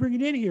property and you bring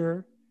it in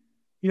here,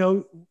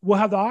 we'll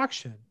have the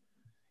auction.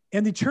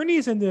 And the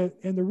attorneys and the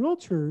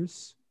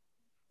realtors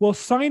will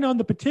sign on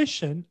the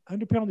petition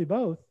under penalty of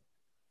both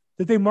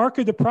that they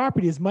market the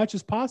property as much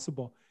as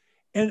possible.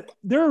 And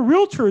there are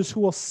realtors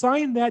who will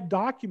sign that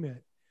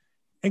document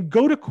and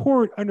go to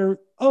court under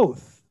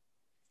oath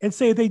and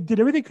say they did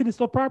everything they could to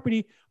sell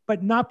property,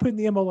 but not put in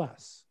the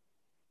MLS.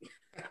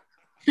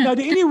 Now,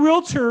 to any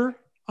realtor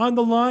on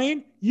the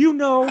line, you're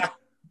going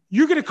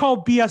to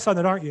call BS on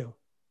it, aren't you?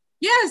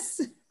 Yes.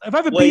 If I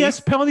have a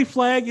BS penalty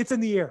flag, it's in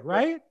the air,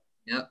 right?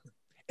 Yep.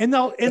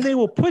 And they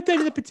will put that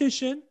in the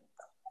petition,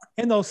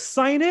 and they'll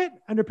sign it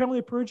under penalty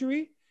of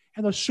perjury,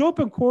 and they'll show up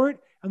in court,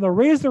 and they'll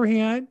raise their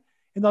hand,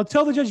 and they'll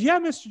tell the judge, "Yeah,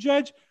 Mr.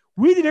 Judge,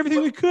 we did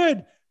everything we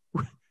could."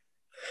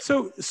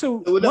 So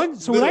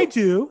what I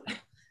do?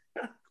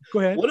 Go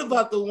ahead. What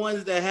about the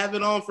ones that have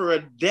it on for a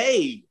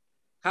day?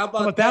 How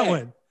about that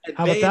one?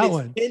 How about that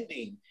one?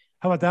 Pending.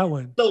 How about that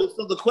one? So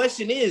the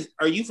question is,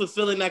 are you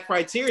fulfilling that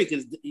criteria?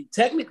 Because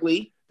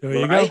technically,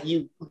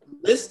 you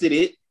listed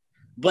it,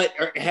 but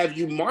have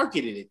you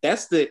marketed it?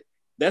 That's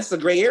the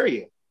gray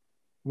area.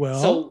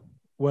 Well,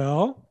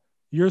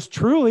 yours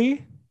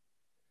truly,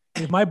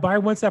 if my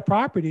buyer wants that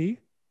property,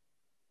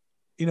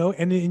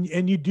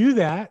 and you do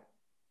that,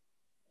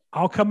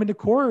 I'll come into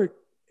court.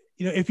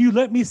 If you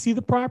let me see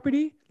the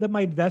property, let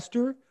my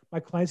investor, my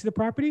client see the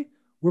property,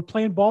 we're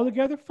playing ball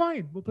together,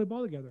 fine, we'll play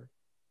ball together.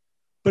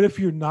 But if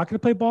you're not going to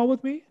play ball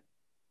with me,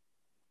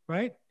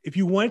 right? If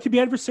you want it to be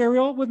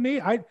adversarial with me,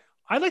 I'd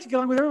like to get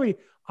along with everybody.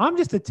 I'm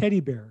just a teddy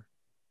bear.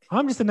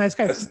 I'm just a nice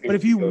guy. But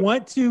if you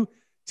want to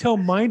tell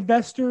my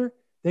investor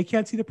they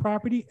can't see the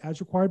property as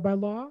required by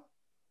law,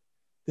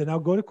 then I'll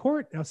go to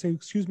court and I'll say,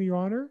 "Excuse me, Your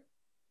Honor,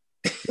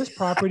 this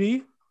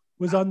property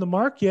was on the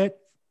market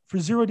for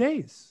 0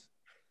 days.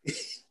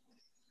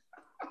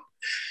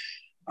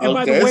 And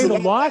by the way, the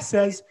law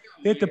says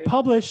they have to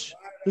publish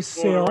the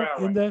sale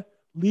in the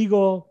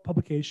legal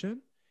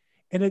publication.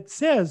 And it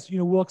says,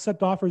 we'll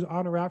accept offers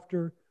on or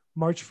after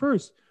March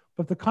 1st.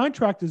 But if the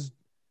contract is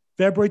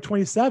February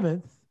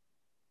 27th,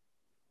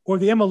 or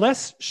the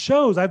MLS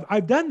shows,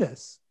 I've done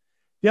this.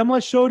 The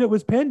MLS showed it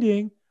was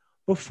pending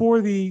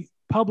before the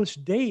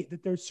published date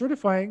that they're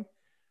certifying.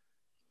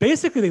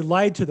 Basically, they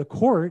lied to the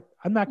court.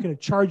 I'm not going to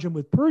charge them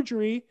with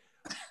perjury,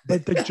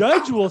 but the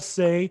judge will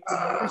say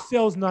your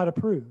sale's not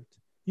approved.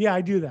 Yeah,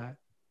 I do that.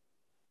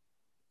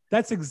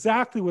 That's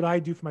exactly what I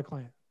do for my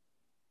client.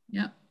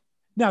 Yeah.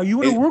 Now, you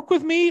want to work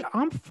with me?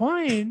 I'm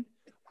fine.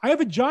 I have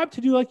a job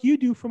to do like you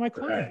do for my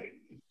client. Right.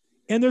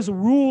 And there's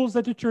rules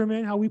that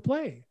determine how we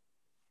play.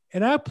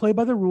 And I play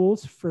by the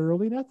rules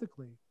fairly and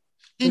ethically.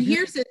 And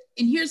here's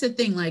the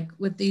thing, like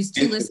with these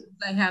two listings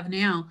I have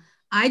now,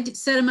 I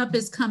set them up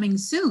as coming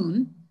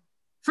soon.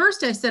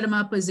 First, I set them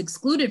up as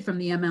excluded from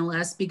the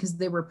MLS because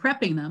they were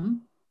prepping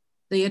them.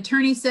 The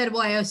attorney said,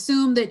 well, I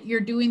assume that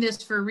you're doing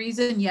this for a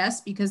reason.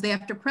 Yes, because they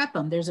have to prep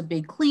them. There's a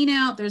big clean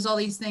out. There's all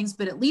these things,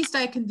 but at least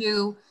I can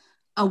do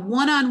a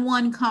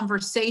one-on-one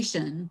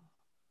conversation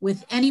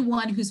with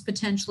anyone who's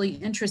potentially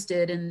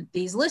interested in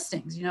these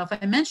listings. If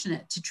I mention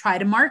it, to try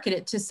to market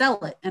it, to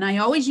sell it. And I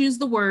always use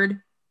the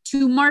word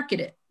to market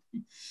it,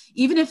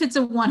 even if it's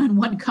a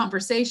one-on-one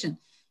conversation.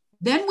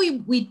 Then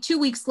we 2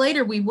 weeks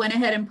later, we went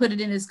ahead and put it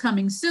in as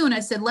coming soon. I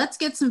said, let's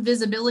get some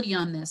visibility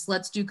on this.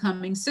 Let's do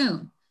coming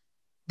soon.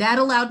 That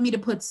allowed me to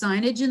put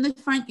signage in the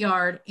front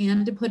yard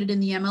and to put it in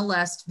the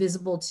MLS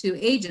visible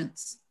to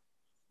agents.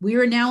 We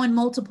are now in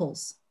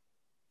multiples.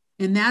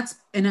 And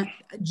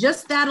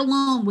just that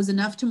alone was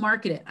enough to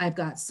market it. I've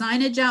got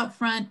signage out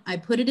front. I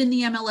put it in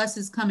the MLS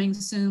is coming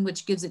soon,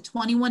 which gives it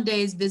 21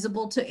 days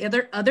visible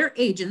to other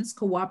agents,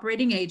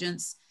 cooperating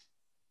agents.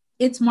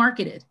 It's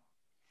marketed.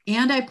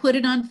 And I put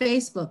it on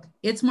Facebook.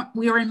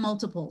 We are in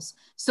multiples.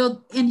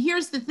 So, and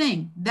here's the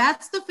thing.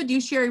 That's the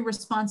fiduciary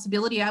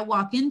responsibility I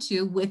walk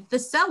into with the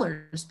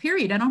sellers,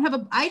 period.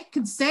 I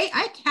could say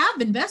I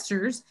have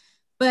investors,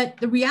 but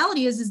the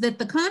reality is that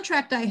the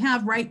contract I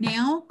have right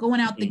now going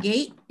out the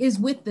gate is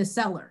with the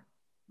seller.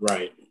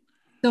 Right.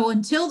 So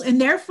and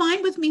they're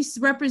fine with me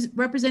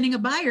representing a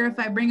buyer. If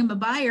I bring them a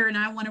buyer and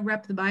I want to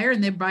rep the buyer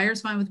and the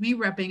buyer's fine with me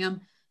repping them.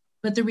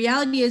 But the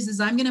reality is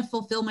I'm going to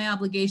fulfill my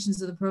obligations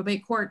to the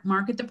probate court,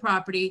 market the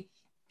property,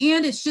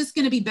 and it's just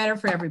going to be better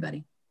for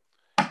everybody.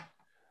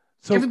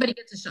 So everybody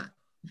gets a shot.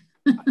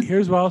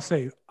 Here's what I'll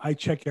say. I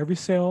check every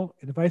sale.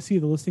 And if I see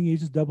the listing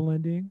agents double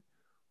ending,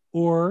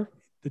 or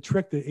the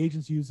trick that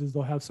agents use is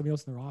they'll have somebody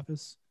else in their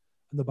office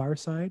on the buyer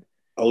side.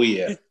 Oh,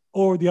 yeah.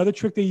 Or the other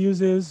trick they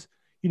use is,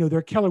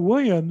 they're Keller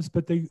Williams,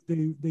 but they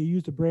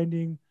use the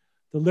branding,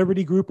 the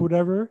Liberty Group,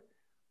 whatever.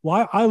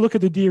 Well, I look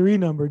at the DRE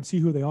number and see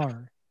who they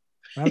are.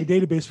 I have a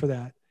database for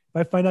that. If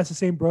I find that's the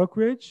same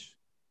brokerage,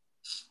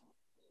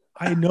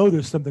 I know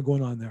there's something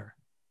going on there,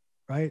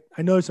 right?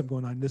 I know there's something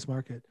going on in this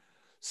market.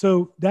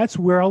 So that's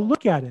where I'll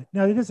look at it.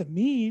 Now, that doesn't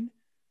mean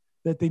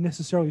that they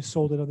necessarily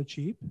sold it on the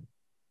cheap.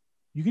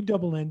 You could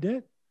double end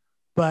it,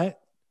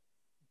 but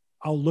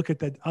I'll look at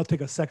that. I'll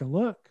take a second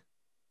look.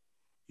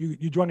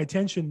 You're drawing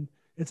attention.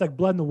 It's like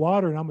blood in the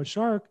water, and I'm a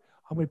shark.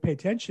 I'm going to pay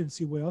attention and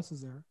see what else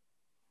is there,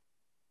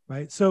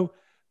 right? So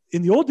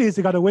in the old days,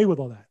 they got away with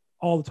all that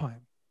all the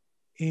time.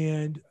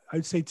 And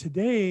I'd say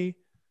today,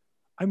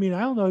 I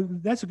don't know,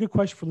 that's a good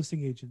question for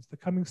listing agents, the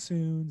coming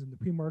soons and the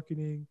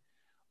pre-marketing.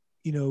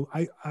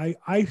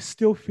 I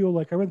still feel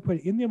like I'd rather put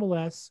it in the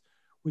MLS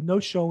with no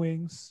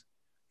showings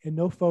and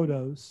no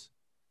photos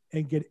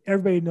and get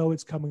everybody to know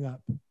it's coming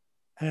up.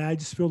 And I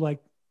just feel like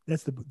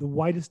that's the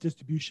widest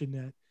distribution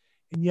net.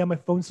 And yeah, my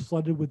phone's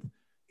flooded with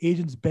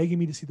agents begging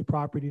me to see the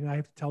property and I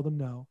have to tell them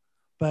no.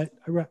 But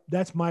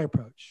that's my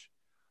approach.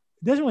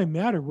 It doesn't really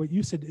matter. What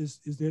you said is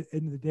the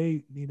end of the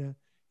day, Nina,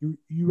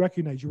 you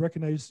recognize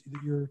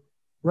that you're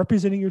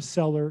representing your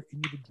seller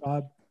and you have a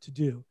job to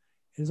do.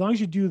 And as long as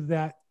you do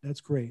that,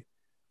 that's great.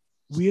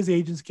 We as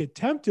agents get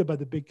tempted by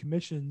the big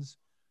commissions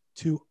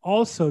to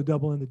also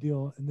double in the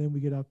deal, and then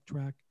we get off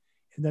track,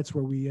 and that's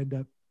where we end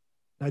up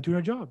not doing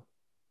our job.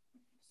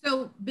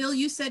 So, Bill,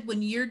 you said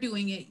when you're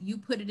doing it, you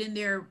put it in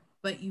there,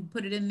 but you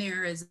put it in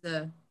there as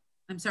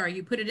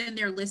you put it in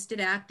there listed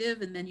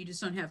active, and then you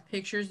just don't have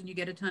pictures, and you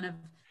get a ton of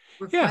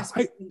requests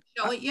to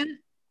show it yet?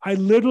 I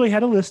literally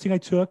had a listing I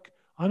took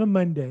on a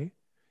Monday,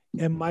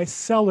 and my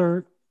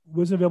seller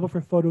wasn't available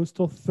for photos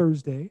till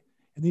Thursday,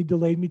 and they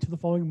delayed me to the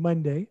following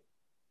Monday.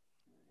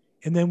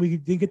 And then we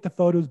didn't get the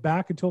photos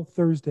back until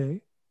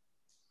Thursday,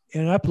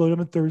 and I uploaded them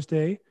on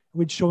Thursday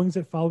with showings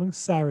that following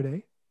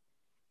Saturday.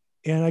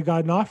 And I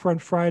got an offer on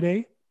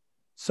Friday,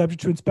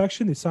 subject to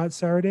inspection. They saw it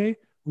Saturday.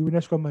 We were in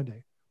escrow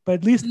Monday. But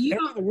at least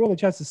everyone in the world had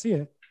a chance to see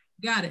it.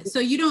 Got it. So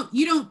you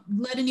don't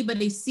let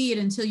anybody see it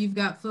until you've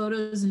got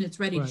photos and it's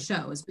ready to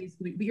show. It's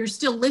basically, but you're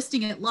still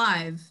listing it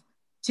live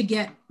to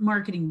get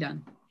marketing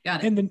done.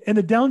 Got it. And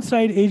the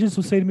downside, agents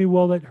will say to me,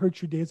 well, that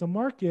hurts your days on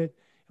market.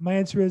 And my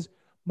answer is,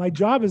 my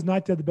job is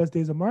not to have the best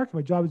days on market.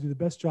 My job is to do the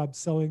best job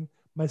selling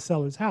my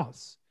seller's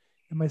house.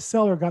 and my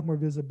seller got more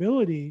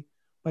visibility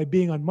by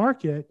being on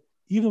market,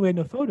 even though we had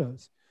no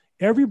photos.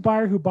 Every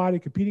buyer who bought a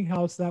competing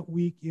house that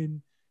week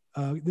in,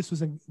 this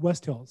was in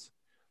West Hills,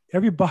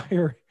 every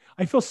buyer,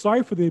 I feel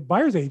sorry for the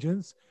buyer's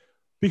agents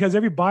because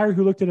every buyer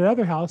who looked at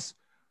another house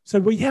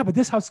said, well, yeah, but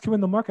this house came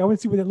in the market. I want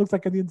to see what it looks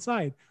like on the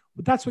inside.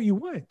 But that's what you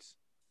want.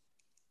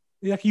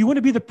 Like you want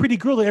to be the pretty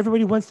girl that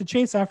everybody wants to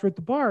chase after at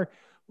the bar,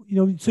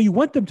 so you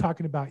want them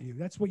talking about you.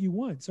 That's what you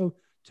want. So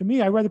to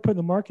me, I'd rather put in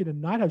the market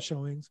and not have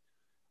showings.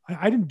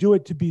 I didn't do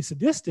it to be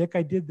sadistic.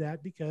 I did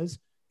that because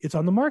it's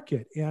on the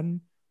market and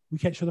we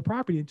can't show the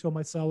property until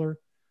my seller,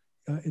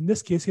 in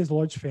this case, he has a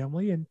large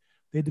family and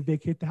they had to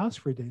vacate the house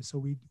for a day. So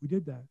we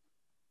did that,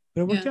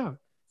 but it worked out.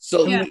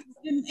 So yeah,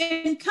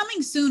 and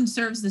coming soon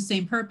serves the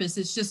same purpose.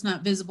 It's just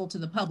not visible to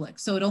the public.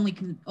 So it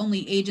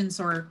only agents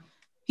or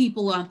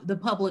people on the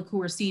public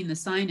who are seeing the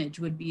signage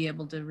would be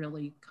able to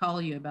really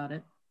call you about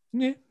it.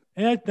 Yeah,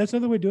 and that's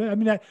another way to do it. I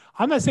mean,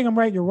 I'm not saying I'm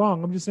right and you're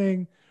wrong. I'm just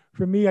saying,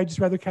 for me, I just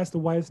rather cast the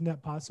widest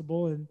net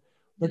possible and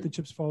let the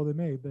chips fall where they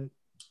may.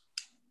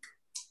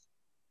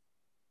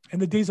 And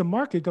the days of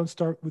market don't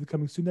start with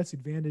coming soon. That's the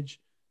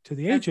advantage to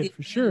the agent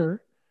for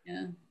sure.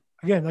 Yeah.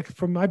 Again, like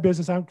from my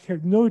business, I don't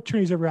care. No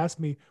attorney's ever asked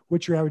me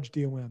what's your average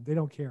DOM. They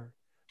don't care.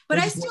 But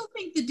I still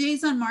think the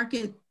days on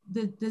market,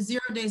 the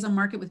 0 days on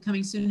market with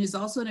coming soon is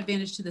also an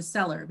advantage to the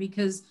seller,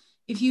 because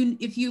if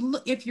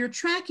you're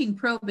tracking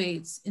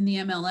probates in the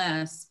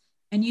MLS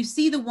and you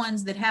see the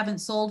ones that haven't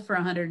sold for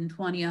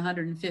 120,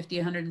 150,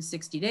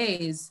 160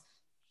 days,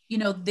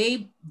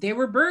 they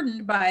were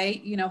burdened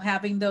by,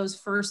 having those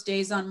first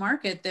days on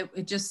market that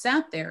it just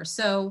sat there.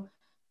 So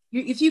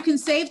if you can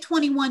save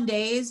 21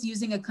 days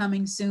using a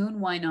coming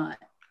soon, why not?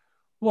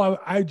 Well,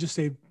 I just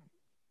say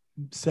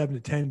 7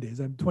 to 10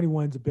 days.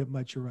 21 is a bit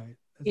much. You're right.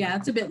 Yeah,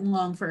 it's a bit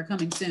long for a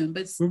coming soon,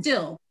 but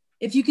still,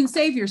 if you can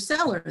save your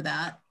seller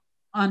that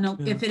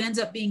if it ends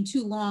up being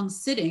too long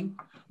sitting.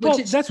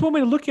 That's one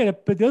way to look at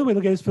it. But the other way to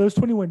look at it is for those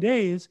 21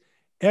 days,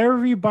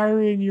 every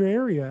buyer in your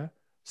area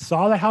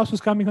saw the house was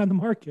coming on the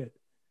market.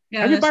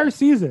 Yeah, every buyer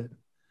sees it.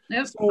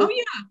 Yep. So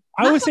yeah.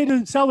 I always say to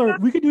the seller,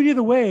 we could do it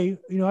either way.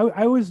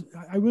 I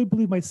really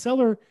believe my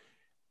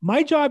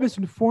job is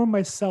to inform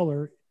my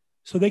seller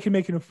so they can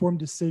make an informed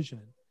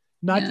decision,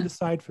 not to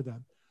decide for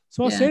them.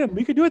 So I'll say to them,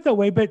 we could do it that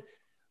way, but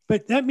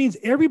that means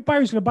every buyer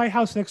who's going to buy a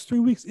house the next 3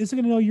 weeks isn't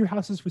going to know your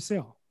house is for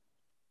sale.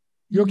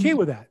 You're okay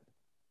with that?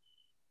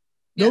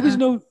 Yeah. Nobody's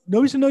going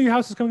to know your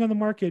house is coming on the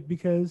market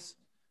because,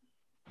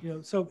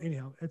 so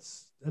anyhow,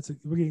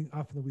 we're getting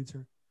off in the weeds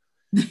here.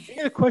 Any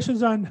other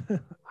questions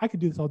on, I could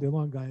do this all day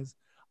long, guys.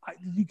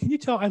 Can you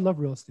tell I love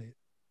real estate?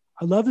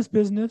 I love this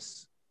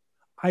business.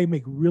 I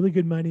make really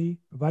good money,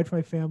 provide for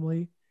my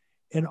family.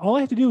 And all I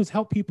have to do is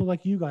help people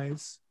like you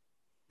guys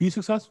be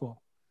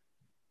successful.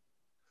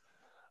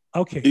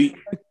 Okay.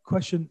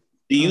 Question.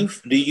 Do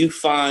you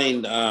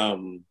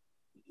find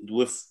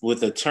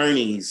with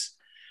attorneys,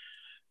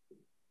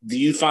 do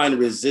you find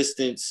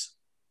resistance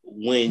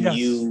when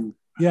you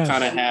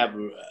kind of have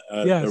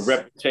a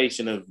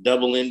reputation of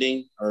double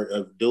ending or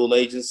of dual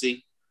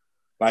agency?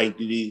 Like,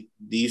 do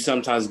you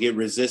sometimes get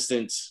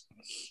resistance?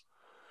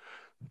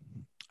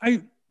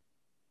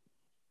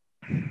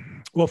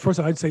 Well, first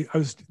I'd say, I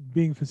was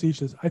being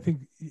facetious. I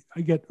think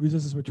I get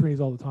resistance from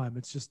attorneys all the time.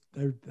 It's just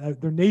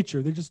their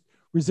nature. They're just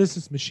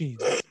resistance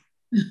machines.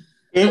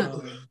 They're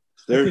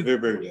very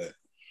good.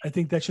 I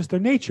think that's just their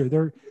nature.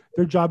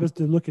 Their job is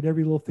to look at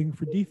every little thing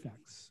for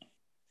defects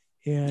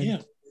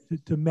and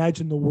to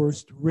imagine the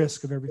worst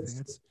risk of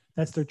everything.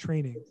 That's their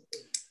training.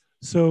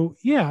 So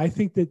yeah, I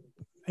think that,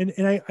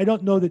 and I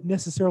don't know that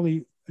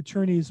necessarily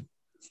attorneys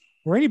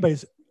or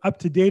anybody's up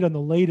to date on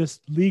the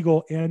latest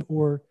legal and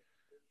or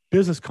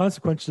business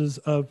consequences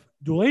of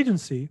dual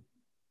agency,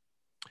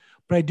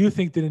 but I do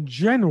think that in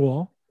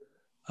general,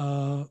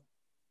 I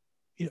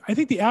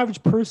think the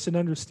average person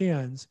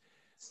understands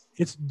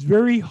it's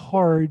very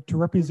hard to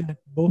represent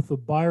both the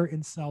buyer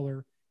and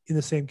seller in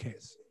the same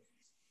case.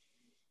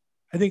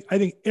 I think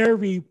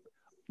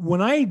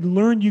when I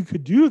learned you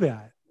could do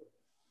that,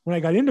 when I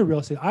got into real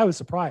estate, I was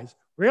surprised.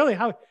 Really?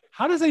 How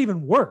does that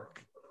even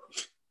work?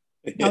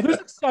 Now there's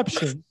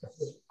exceptions.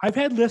 I've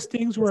had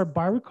listings where a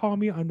buyer would call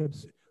me on a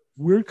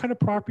weird kind of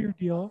property or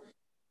deal,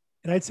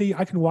 and I'd say,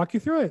 I can walk you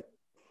through it.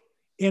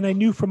 And I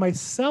knew for my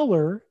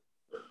seller,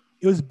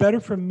 it was better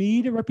for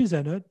me to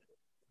represent it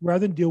rather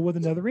than deal with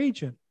another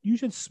agent,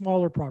 usually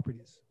smaller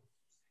properties.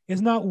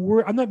 I'm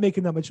not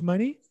making that much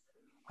money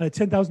on a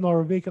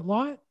 $10,000 vacant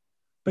lot,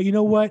 but you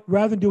know what?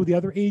 Rather than deal with the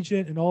other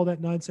agent and all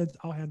that nonsense,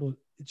 I'll handle it.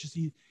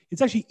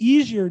 It's actually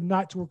easier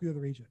not to work with the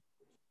other agent.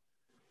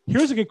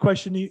 Here's a good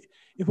question. If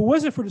it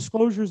wasn't for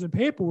disclosures and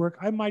paperwork,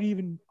 I might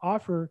even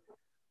offer,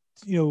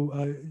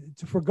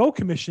 to forego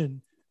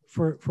commission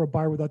for a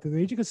buyer without the other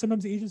agent, because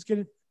sometimes the agents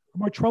get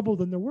more trouble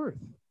than they're worth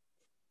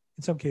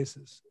in some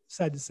cases.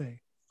 Sad to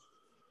say.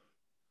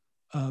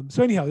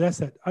 So anyhow, that's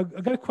that. I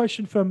got a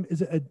question from,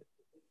 is it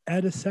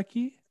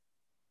Adeseki?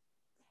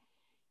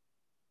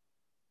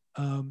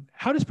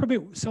 How does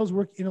probate sales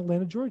work in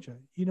Atlanta, Georgia?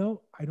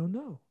 I don't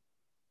know.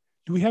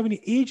 Do we have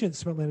any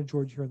agents from Atlanta,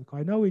 Georgia here on the call?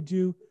 I know we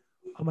do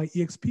on my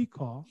EXP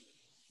call.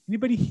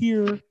 Anybody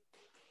here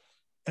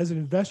as an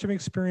investor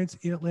experience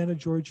in Atlanta,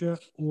 Georgia,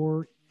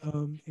 or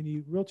any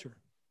realtor?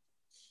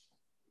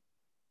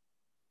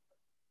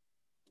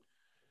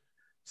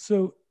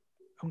 So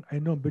I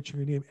know I'm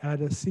butchering your name,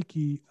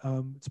 Adasiki.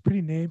 It's a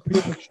pretty name,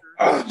 pretty picture.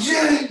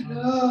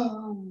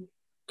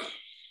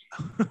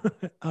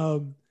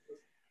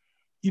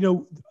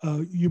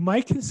 You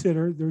might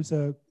consider there's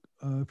if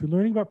you're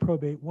learning about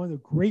probate, one of the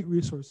great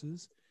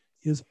resources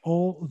is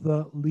All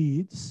the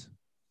Leads.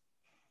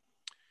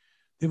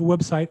 They have a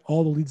website,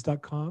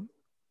 alltheleads.com.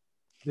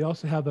 They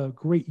also have a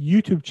great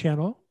YouTube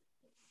channel.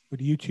 Go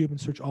to YouTube and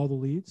search All the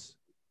Leads.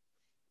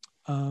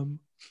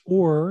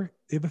 Or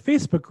they have a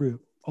Facebook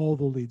group, All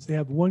the Leads. They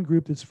have one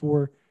group that's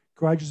for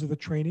graduates of the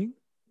training.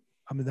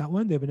 That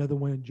one. They have another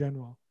one in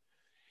general.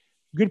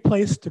 Good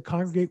place to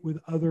congregate with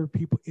other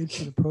people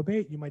interested in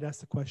probate. You might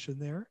ask the question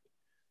there.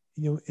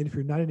 And if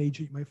you're not an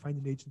agent, you might find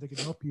an agent that can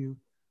help you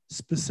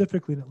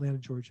specifically in Atlanta,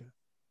 Georgia.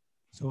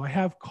 So I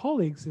have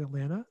colleagues in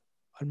Atlanta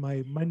on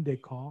my Monday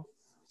call,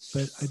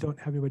 but I don't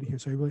have anybody here.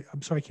 So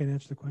I'm sorry I can't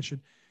answer the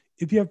question.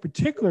 If you have a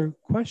particular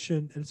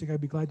question, and I'd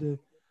be glad to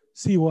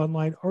see you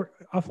online or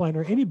offline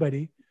or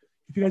anybody.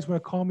 If you guys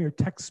want to call me or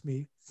text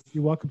me,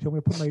 you're welcome to. I'm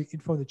going to put my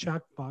info in the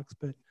chat box,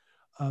 but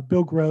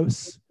Bill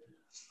Gross,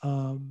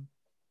 and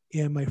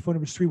my phone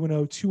number is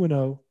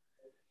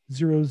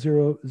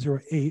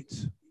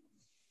 310-210-0008.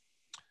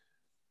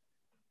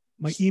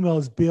 My email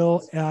is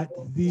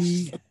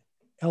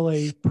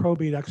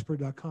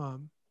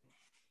bill@thelaprobateexpert.com.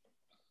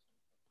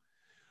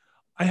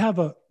 I have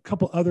a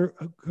couple other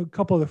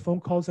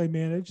phone calls I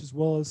manage, as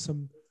well as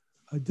some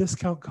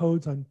discount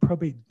codes on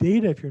probate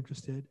data if you're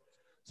interested.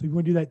 So if you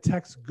want to do that,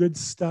 text good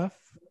stuff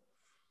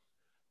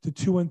to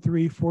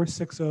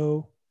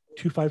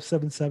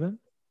 213-460-2577.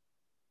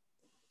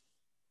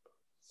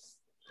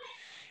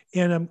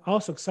 And I'm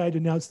also excited to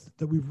announce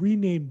that we've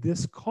renamed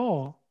this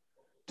call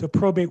to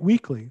Probate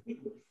Weekly.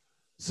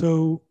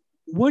 So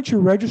once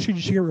you're registered,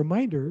 you should get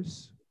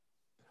reminders.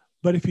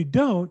 But if you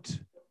don't,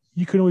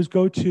 you can always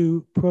go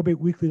to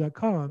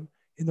probateweekly.com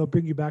and they'll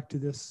bring you back to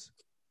this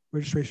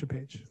registration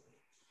page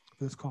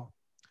for this call.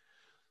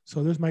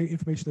 So there's my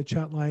information in the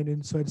chat line.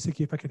 And so I'd say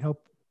if I can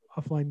help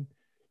offline,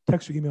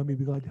 text or email me, I'd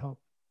be glad to help.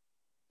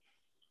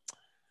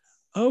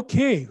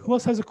 Okay, who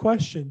else has a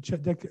question?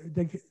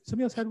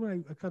 Somebody else had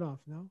one I cut off,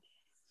 no?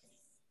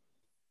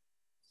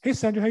 Hey,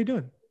 Sandra, how you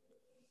doing?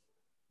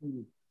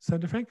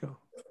 Sandra Franco.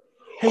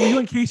 Hey, were you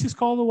on Casey's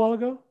call a little while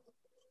ago?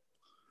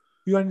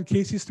 You on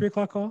Casey's 3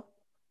 o'clock call?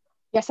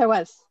 Yes, I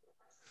was.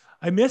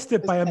 I missed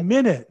it by a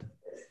minute.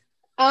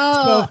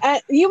 Oh,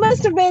 you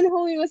must have been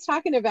who he was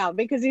talking about,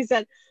 because he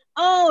said,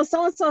 oh,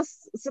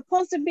 so-and-so's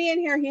supposed to be in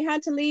here. He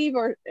had to leave,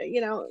 or,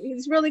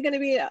 he's really going to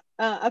be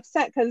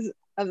upset because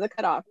of the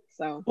cutoff.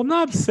 So, well, I'm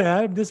not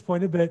upset. I'm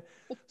disappointed. But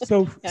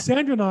so yeah.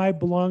 Sandra and I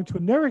belong to a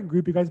networking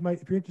group. You guys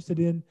might, if you're interested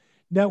in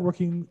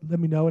networking, let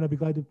me know and I'll be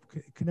glad to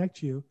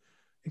connect you.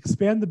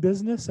 Expand the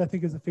Business, I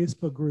think, is a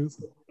Facebook group.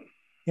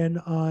 And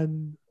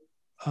on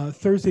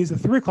Thursdays at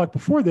 3 o'clock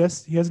before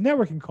this, he has a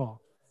networking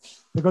call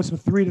that goes from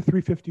 3 to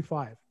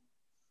 3:55.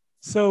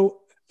 So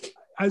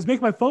I was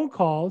making my phone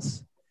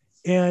calls,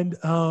 and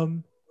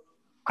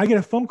I get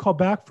a phone call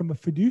back from a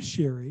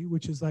fiduciary,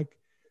 which is like,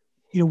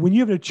 when you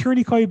have an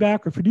attorney call you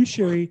back, or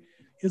fiduciary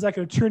is like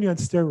an attorney on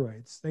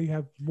steroids. They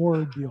have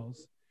more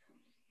deals.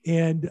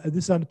 And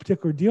this is on a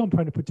particular deal I'm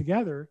trying to put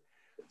together.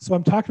 So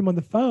I'm talking to him on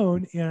the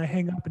phone, and I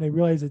hang up, and I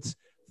realize it's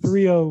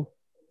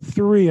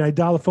 3:03, and I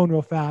dial the phone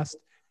real fast.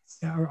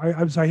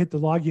 I'm sorry, I hit the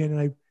login,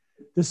 and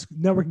this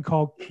networking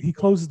call, he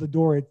closes the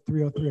door at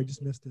 3:03. I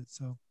just missed it.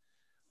 So,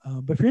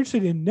 but if you're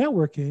interested in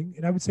networking,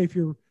 and I would say if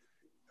you're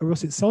a real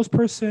estate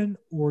salesperson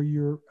or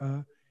you're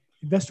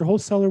investor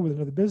wholesaler with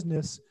another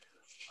business,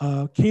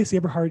 Casey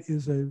Eberhardt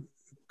is a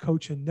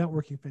coach in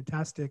networking,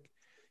 fantastic,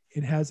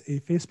 and has a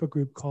Facebook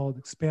group called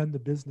Expand the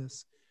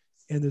Business.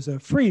 And there's a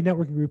free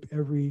networking group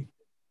every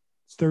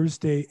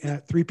Thursday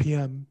at 3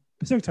 p.m.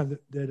 Pacific time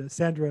that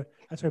Sandra,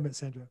 that's where I met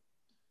Sandra.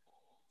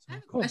 So, I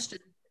have a question.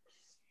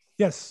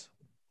 Yes.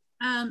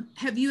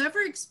 Have you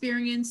ever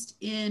experienced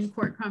in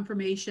court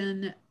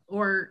confirmation,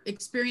 or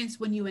experienced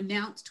when you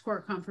announced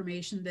court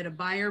confirmation, that a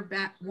buyer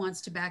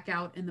wants to back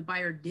out and the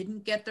buyer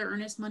didn't get their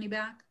earnest money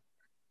back?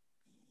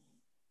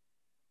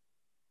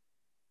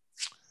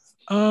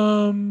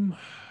 So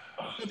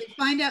they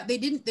find out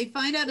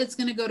it's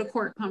going to go to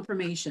court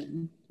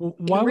confirmation. Well,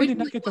 why would they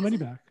not get the money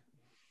back?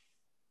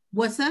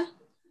 What's that?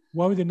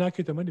 Why would they not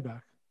get the money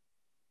back?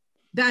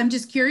 I'm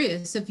just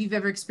curious if you've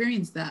ever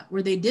experienced that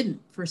where they didn't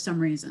for some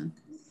reason.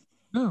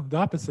 No, the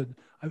opposite.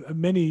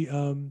 Many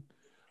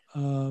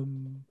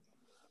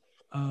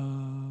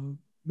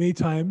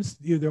times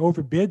either they're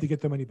overbid to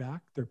get their money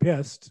back. They're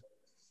pissed.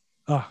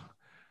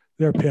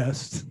 They're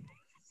pissed.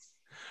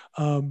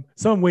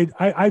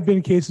 I've been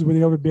in cases where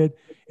they overbid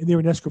and they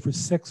were in escrow for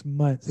 6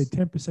 months. They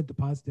had 10%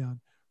 deposit down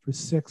for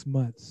 6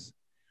 months.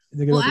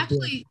 And they get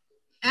overbid.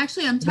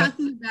 Actually, I'm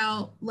talking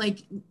about,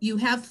 like, you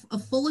have a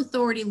full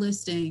authority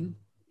listing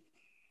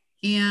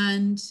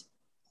and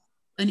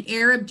an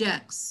heir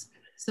objects.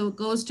 So it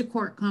goes to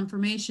court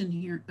confirmation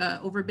here,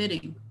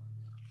 overbidding.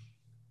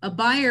 A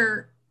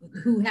buyer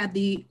who had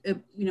the,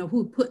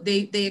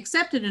 they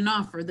accepted an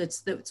offer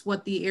that's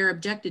what the heir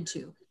objected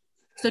to.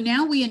 So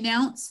now we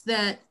announce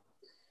that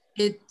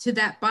to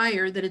that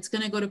buyer that it's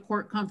going to go to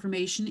court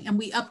confirmation, and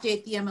we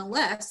update the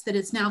MLS that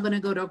it's now going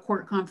to go to a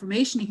court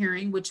confirmation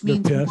hearing, which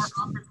means more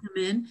offers come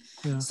in.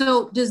 Yeah.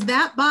 So does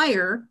that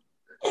buyer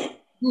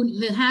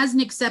who has an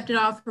accepted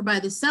offer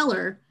by the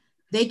seller,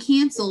 they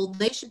canceled,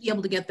 they should be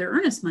able to get their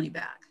earnest money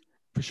back.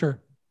 For sure.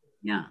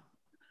 Yeah.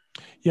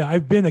 Yeah,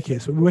 I've been a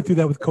case. We went through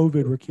that with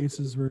COVID where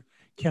cases were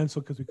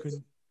canceled because we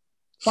couldn't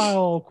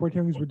file, court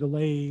hearings were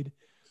delayed.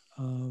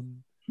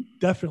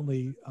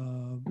 Definitely.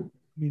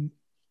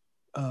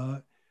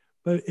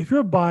 But if you're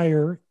a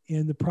buyer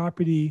in the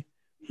property,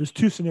 there's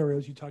two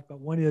scenarios you talked about.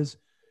 One is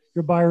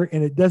you're a buyer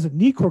and it doesn't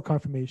need court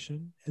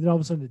confirmation, and then all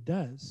of a sudden it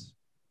does.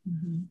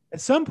 Mm-hmm.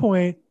 At some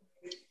point,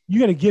 you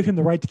got to give him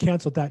the right to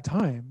cancel at that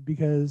time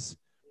because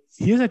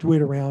he doesn't have to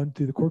wait around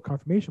through the court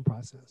confirmation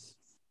process,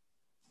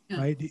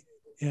 right?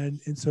 And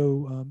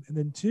so, and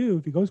then two,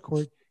 if he goes to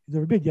court, he's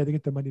overbid, they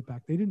get their money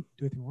back. They didn't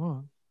do anything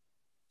wrong.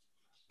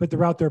 But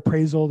they're out their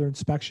appraisal, their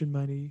inspection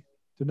money,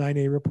 the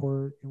 9A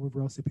report, and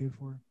whatever else they paid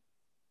for.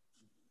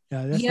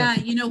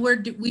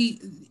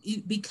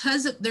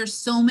 Because there's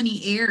so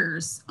many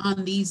errors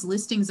on these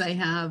listings I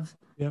have,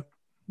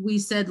 we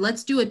said,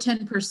 let's do a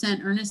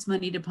 10% earnest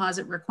money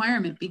deposit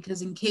requirement,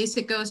 because in case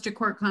it goes to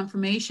court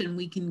confirmation,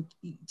 we can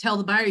tell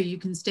the buyer you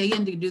can stay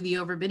in to do the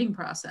overbidding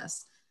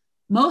process.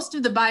 Most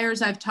of the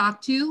buyers I've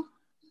talked to,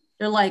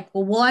 they're like,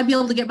 well, will I be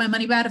able to get my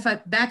money back if I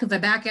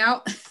back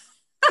out? Of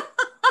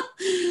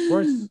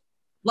course. A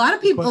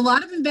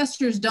lot of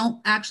investors don't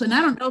actually, and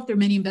I don't know if there are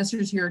many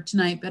investors here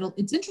tonight, but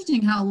it's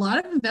interesting how a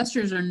lot of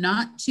investors are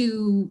not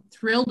too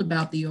thrilled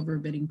about the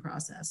overbidding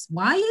process.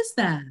 Why is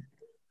that?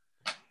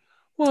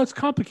 Well, it's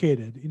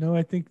complicated.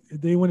 I think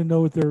they want to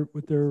know what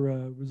their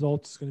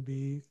results is going to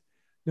be.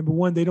 Number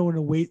one, they don't want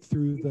to wait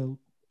through the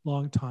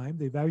long time.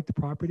 They value the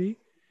property,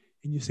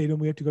 and you say to them,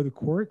 we have to go to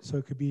court. So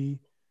it could be,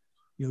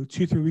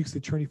 2-3 weeks, the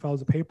attorney files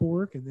the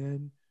paperwork, and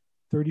then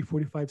 30,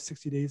 45,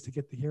 60 days to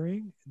get the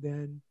hearing, and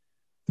then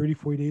 30,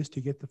 40 days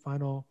to get the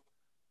final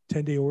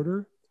 10-day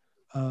order.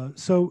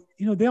 So,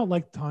 they don't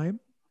like time,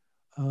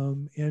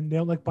 and they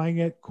don't like buying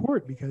at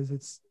court because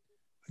it's,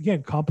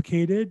 again,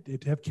 complicated. They have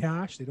to have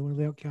cash. They don't want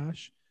to lay out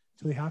cash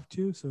until they have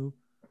to. So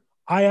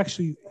I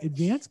actually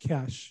advance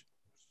cash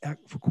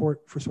for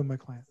court for some of my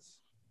clients,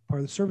 part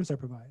of the service I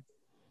provide.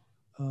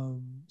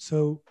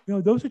 So,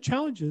 those are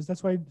challenges.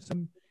 That's why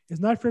it's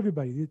not for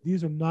everybody.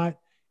 These are not,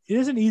 it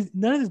isn't easy.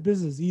 None of this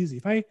business is easy.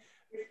 If I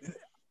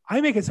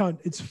make it sound,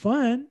 it's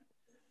fun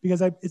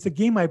because it's a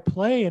game I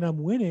play and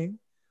I'm winning.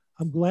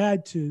 I'm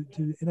glad to,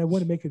 and I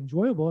want to make it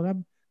enjoyable. And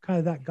I'm kind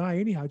of that guy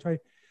anyhow.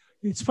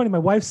 It's funny. My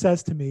wife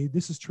says to me,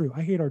 this is true.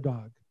 I hate our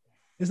dog.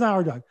 It's not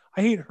our dog.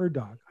 I hate her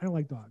dog. I don't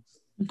like dogs.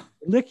 They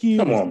lick you.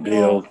 Come on,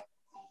 Bill.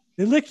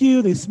 They lick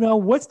you. They smell.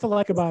 What's to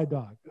like about a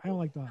dog? I don't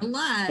like dogs. A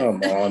lot.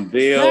 Come on,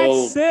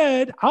 Bill. That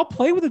said, I'll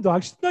play with the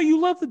dog. She said, no, you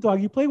love the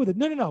dog. You play with it.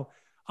 No.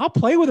 I'll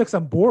play with it because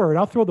I'm bored.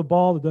 I'll throw the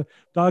ball. The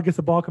dog gets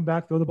the ball, come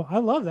back, throw the ball. I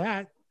love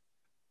that.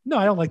 No,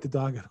 I don't like the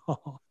dog at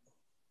all.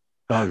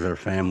 Dogs are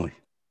family.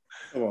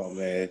 Come on,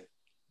 man.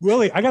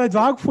 Willie, I got a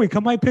dog for you.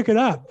 Come by, pick it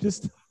up.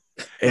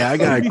 Hey, I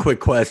got a quick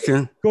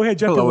question. Go ahead,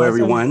 Jeff. Hello,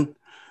 everyone.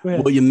 Go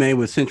ahead. William May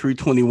with Century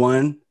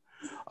 21.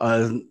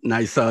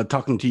 Nice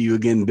talking to you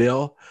again,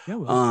 Bill.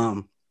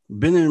 Yeah,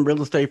 been in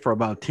real estate for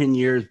about 10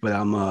 years, but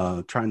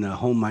I'm trying to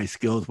hone my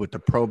skills with the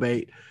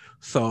probate.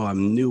 So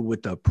I'm new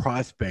with the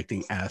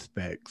prospecting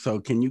aspect. So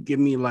can you give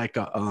me like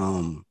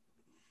a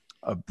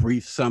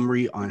brief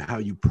summary on how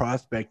you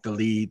prospect the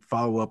lead,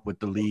 follow up with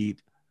the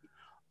lead?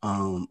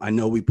 I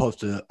know we supposed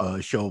to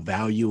show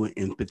value and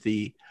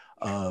empathy,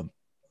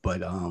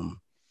 but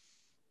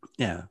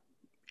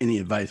any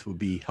advice would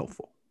be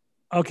helpful.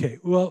 Okay.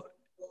 Well,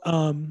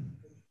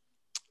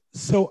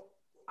 so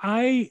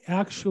I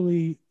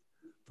actually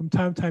from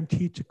time to time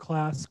teach a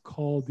class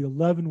called the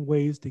 11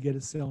 ways to get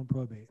a sale in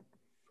probate.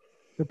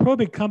 The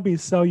probate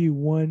companies sell you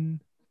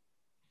one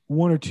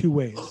or two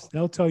ways.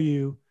 They'll tell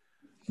you,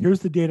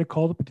 here's the data,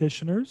 call the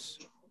petitioners,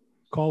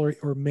 call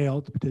or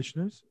mail the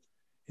petitioners,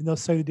 and they'll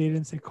sell you the data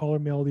and say, call or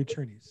mail the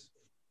attorneys.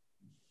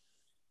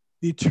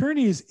 The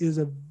attorneys is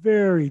a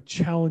very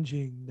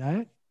challenging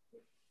nut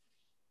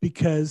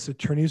because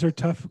attorneys are a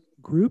tough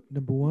group,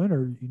 number one,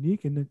 are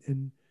unique,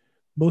 and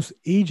most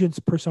agents'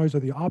 personalities are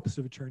the opposite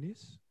of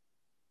attorneys.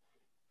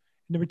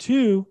 Number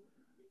two,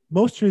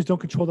 most attorneys don't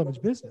control that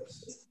much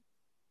business.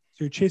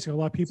 So you're chasing a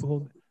lot of people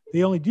who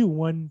they only do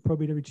one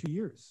probate every 2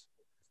 years.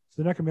 So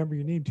they're not going to remember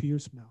your name 2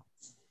 years from now.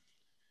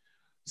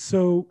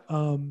 So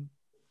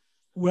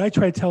what I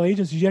try to tell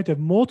agents is you have to have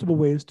multiple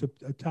ways to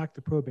attack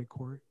the probate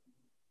court.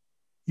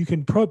 You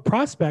can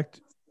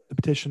prospect the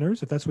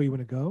petitioners if that's where you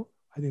want to go.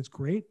 I think it's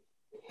great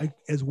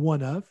as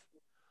one of.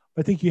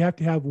 But I think you have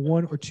to have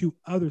one or two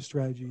other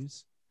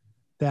strategies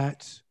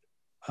that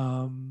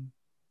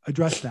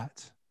address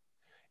that.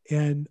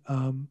 And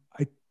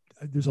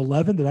there's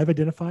 11 that I've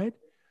identified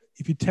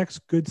if you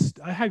text good,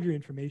 I have your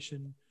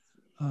information,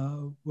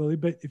 Willie,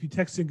 but if you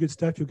text in good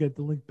stuff, you'll get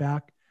the link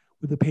back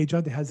with the page on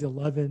it that has the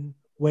 11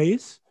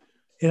 ways.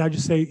 And I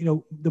just say, you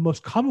know, the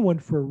most common one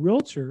for a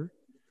realtor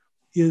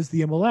is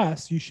the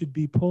MLS. You should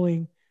be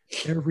pulling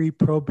every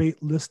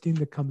probate listing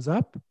that comes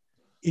up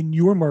in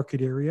your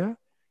market area.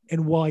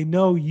 And while I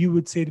know you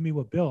would say to me,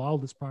 well, Bill, I'll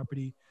list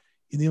property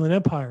in the Inland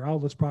Empire, I'll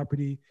list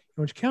property in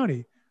Orange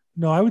County.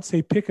 No, I would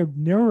say pick a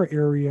narrower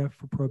area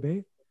for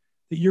probate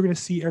that you're going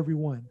to see every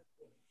one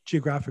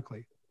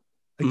geographically.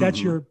 Like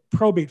that's your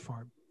probate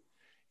farm.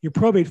 Your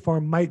probate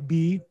farm might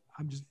be,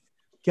 I'm just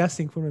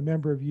guessing from a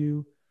member of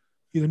you,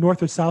 either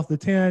north or south of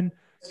the 10,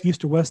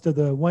 east or west of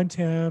the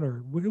 110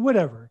 or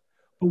whatever,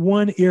 but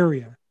one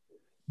area.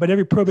 But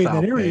every probate South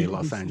in that area. Bay,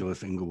 Los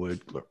Angeles,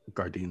 Inglewood,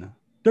 Gardena.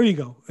 There you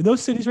go. And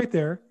those cities right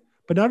there,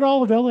 but not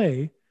all of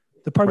LA.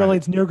 The part of LA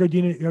that's near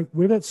Gardena,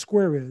 whatever that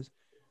square is.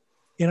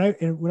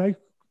 And what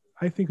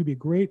I think would be a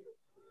great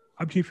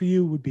opportunity for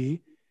you would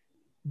be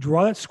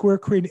draw that square,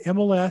 create an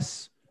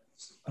MLS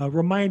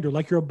reminder.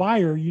 Like you're a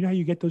buyer, you know how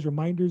you get those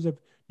reminders of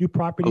new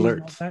property Alerts.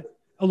 and all that?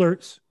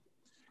 Alerts.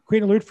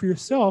 Create an alert for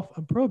yourself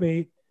on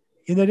probate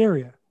in that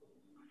area.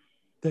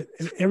 That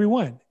every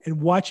one,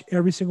 and watch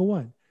every single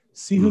one.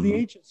 See who the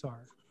agents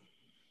are.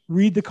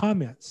 Read the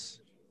comments.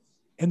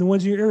 And the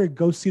ones in your area,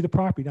 go see the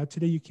property. Now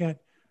today you can't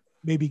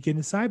maybe get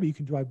inside, but you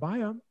can drive by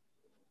them.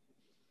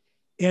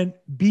 And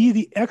be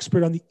the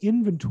expert on the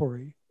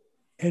inventory.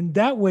 And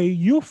that way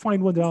you'll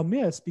find one that I'll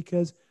miss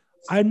because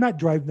I'm not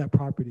driving that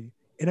property.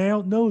 And I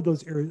don't know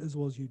those areas as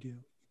well as you do.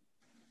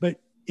 But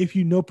if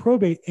you know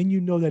probate and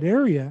you know that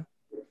area,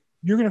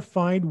 you're going to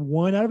find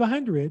 1 out of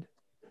 100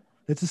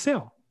 that's a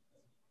sale.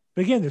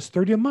 But again, there's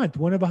 30 a month.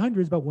 1 of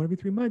 100 is about 1 every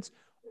 3 months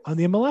on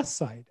the MLS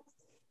side.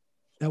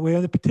 That way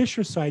on the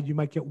petitioner side, you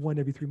might get 1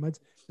 every 3 months.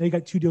 Now you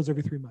got 2 deals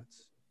every 3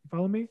 months. You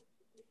follow me?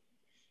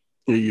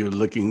 You're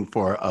looking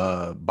for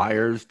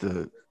buyers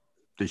to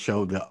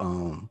show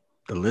the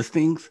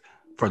listings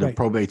for the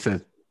probate.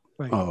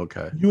 Right. Oh,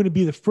 okay. You want to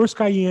be the first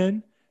guy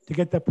in to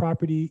get that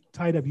property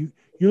tied up.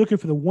 You're looking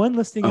for the one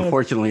listing.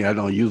 Unfortunately, I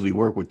don't usually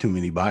work with too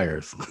many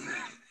buyers.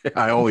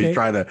 I always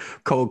try to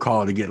cold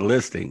call to get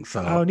listings.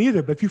 So. I don't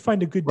either. But if you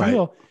find a good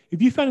deal,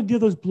 if you found a deal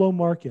that was below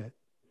market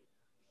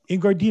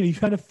in Gardena, you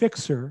found a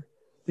fixer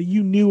that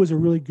you knew was a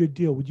really good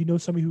deal, would you know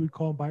somebody who would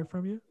call and buy it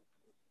from you?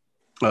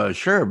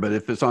 Sure, but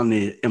if it's on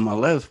the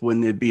MLS,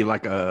 wouldn't it be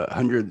like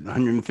 100,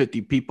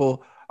 150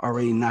 people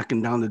already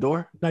knocking down the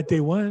door? Not day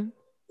one,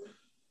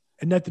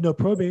 and not to know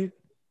probate.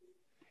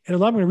 And a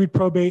lot of them are going to read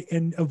probate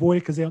and avoid it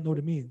because they don't know what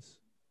it means.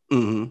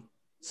 Mm-hmm.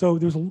 So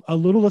there's a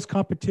little less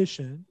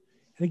competition.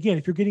 And again,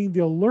 if you're getting the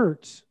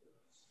alerts,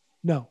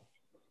 no.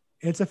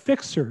 It's a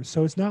fixer.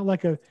 So it's not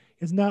like,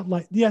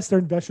 yes, there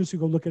are investors who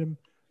go look at them.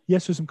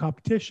 Yes, there's some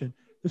competition.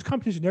 There's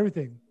competition in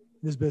everything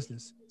in this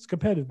business. It's a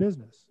competitive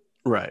business.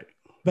 Right.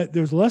 But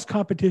there's less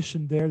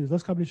competition there. There's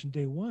less competition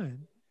day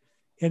one.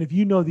 And if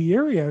you know the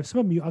area, some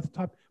of you off the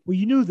top, well,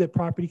 you knew that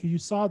property because you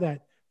saw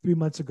that 3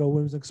 months ago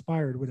when it was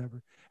expired or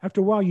whatever.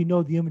 After a while, you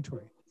know the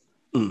inventory.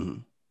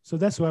 Mm-hmm. So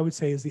that's what I would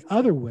say is the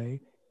other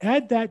way.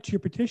 Add that to your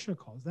petitioner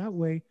calls. That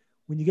way,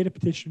 when you get a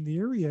petition in the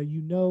area,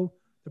 you know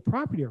the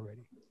property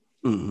already.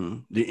 Mm-hmm.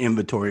 The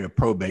inventory of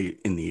probate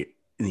in the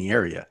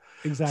area.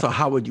 Exactly. So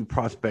how would you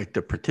prospect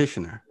a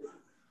petitioner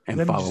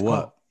and follow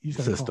up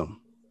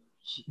system?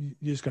 You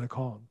just got to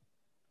call them.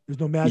 There's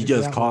no magic. You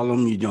just call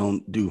them. You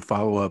don't do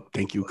follow up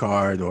thank you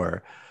card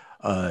or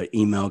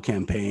email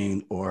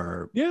campaign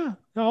or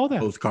all that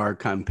postcard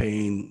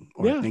campaign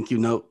or thank you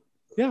note.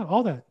 Yeah,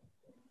 all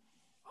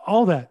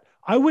that.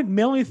 I wouldn't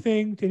mail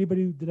anything to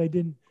anybody that I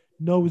didn't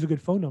know was a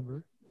good phone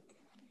number.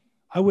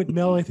 I wouldn't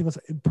mail anything else.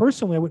 And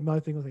personally, I wouldn't mail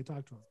anything unless I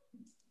talked to them.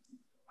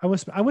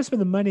 I would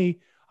spend the money.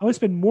 I would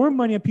spend more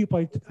money on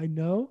people I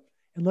know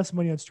and less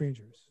money on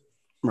strangers.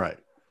 Right.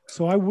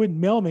 So I wouldn't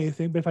mail them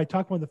anything, but if I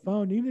talk to them on the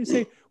phone, even if they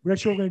say, we're not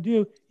sure what we're going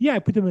to do, I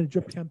put them in a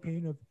drip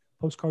campaign of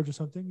postcards or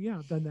something. Yeah,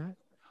 I've done that.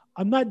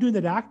 I'm not doing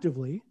that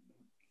actively.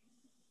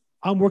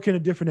 I'm working a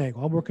different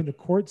angle. I'm working the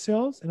court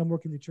sales and I'm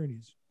working the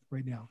attorneys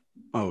right now.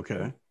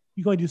 Okay.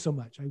 You can only do so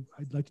much.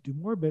 I'd like to do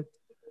more, but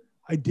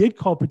I did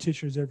call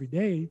petitioners every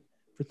day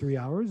for 3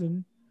 hours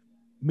and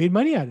made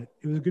money at it.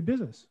 It was a good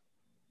business.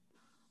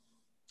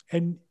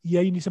 And you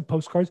need some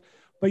postcards,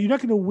 but you're not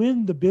going to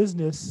win the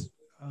business.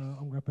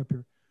 I'll wrap up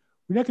here.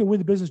 You're not going to win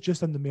the business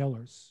just on the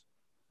mailers.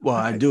 Well,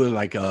 I do it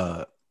like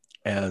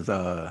as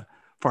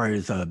far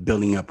as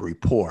building up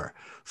rapport.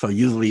 So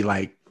usually,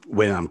 like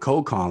when I'm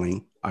cold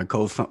calling, I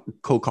cold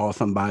call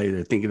somebody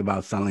they're thinking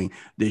about selling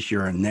this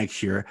year or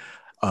next year.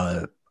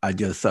 I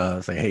just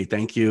say, hey,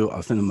 thank you.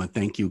 I'll send them a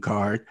thank you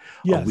card.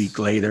 Yes. A week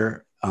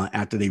later,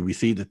 after they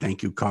receive the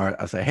thank you card,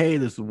 I say, hey,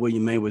 this is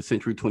William May with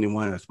Century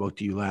 21. I spoke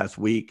to you last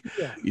week.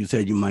 Yeah. You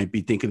said you might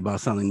be thinking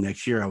about selling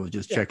next year. I was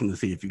just checking to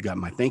see if you got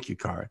my thank you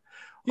card.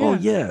 Yeah. Oh,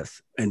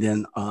 yes. And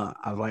then I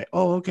was like,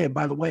 oh, okay,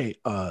 by the way,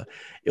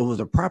 it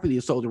was a property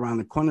sold around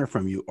the corner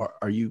from you.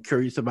 Are you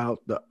curious about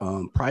the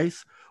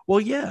price?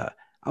 Well, yeah.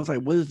 I was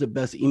like, what is the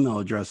best email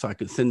address so I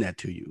could send that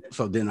to you?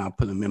 So then I'll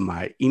put them in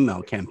my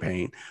email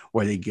campaign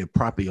where they get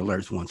property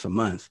alerts once a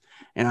month.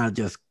 And I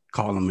just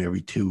call them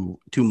every two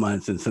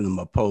months and send them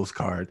a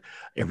postcard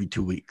every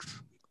 2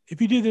 weeks.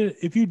 If you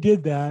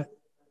did that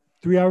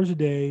 3 hours a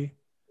day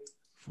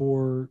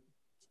for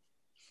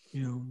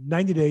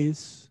 90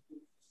 days,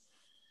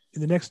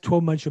 in the next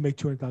 12 months, you'll make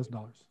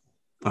 $200,000.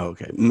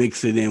 Okay.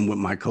 Mix it in with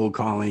my cold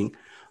calling.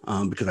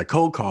 Because I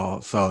cold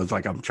call, so it's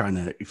like I'm trying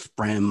to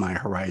expand my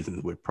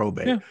horizons with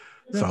probate. Yeah.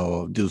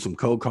 So do some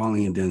cold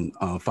calling and then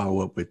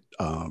follow up with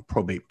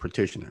probate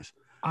petitioners.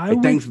 I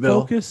would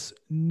focus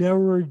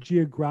narrower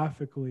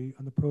geographically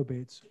on the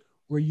probates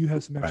where you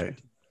have some expertise.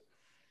 Right.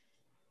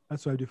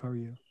 That's what I do if I were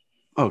you.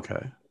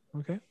 Okay.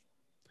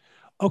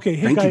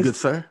 Hey, Thank guys, you, good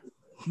sir.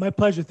 My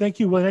pleasure. Thank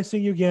you. Well, nice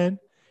seeing you again.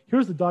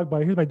 Here's the dog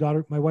bite. Here's my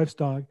daughter, my wife's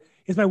dog.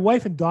 It's my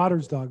wife and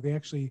daughter's dog. They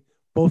actually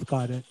both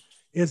got it.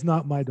 It's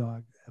not my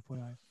dog,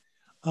 FYI.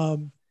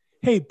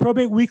 Hey,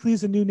 Probate Weekly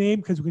is a new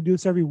name because we can do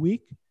this every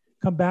week.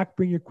 Come back,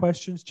 bring your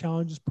questions,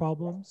 challenges,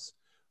 problems.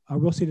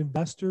 Real estate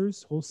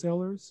investors,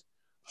 wholesalers.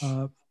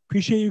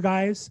 Appreciate you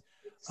guys.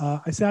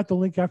 I sent out the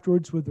link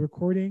afterwards with the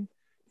recording.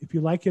 If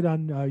you like it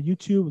on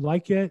YouTube,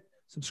 like it,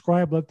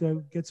 subscribe. Love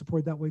to get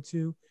support that way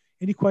too.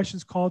 Any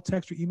questions, call,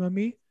 text, or email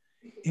me.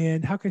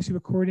 And how can I see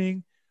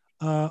recording?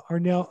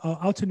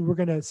 Alton, we're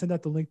going to send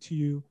out the link to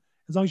you.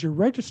 As long as you're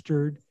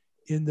registered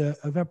in the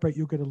Eventbrite,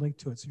 you'll get a link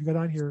to it. So if you got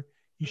on here,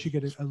 you should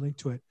get a link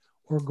to it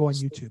or go on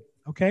YouTube.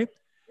 Okay.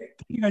 Thank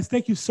you guys.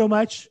 Thank you so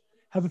much.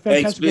 Have a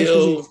fantastic week.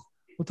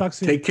 We'll talk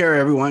soon. Take care,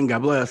 everyone.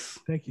 God bless.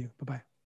 Thank you. Bye-bye.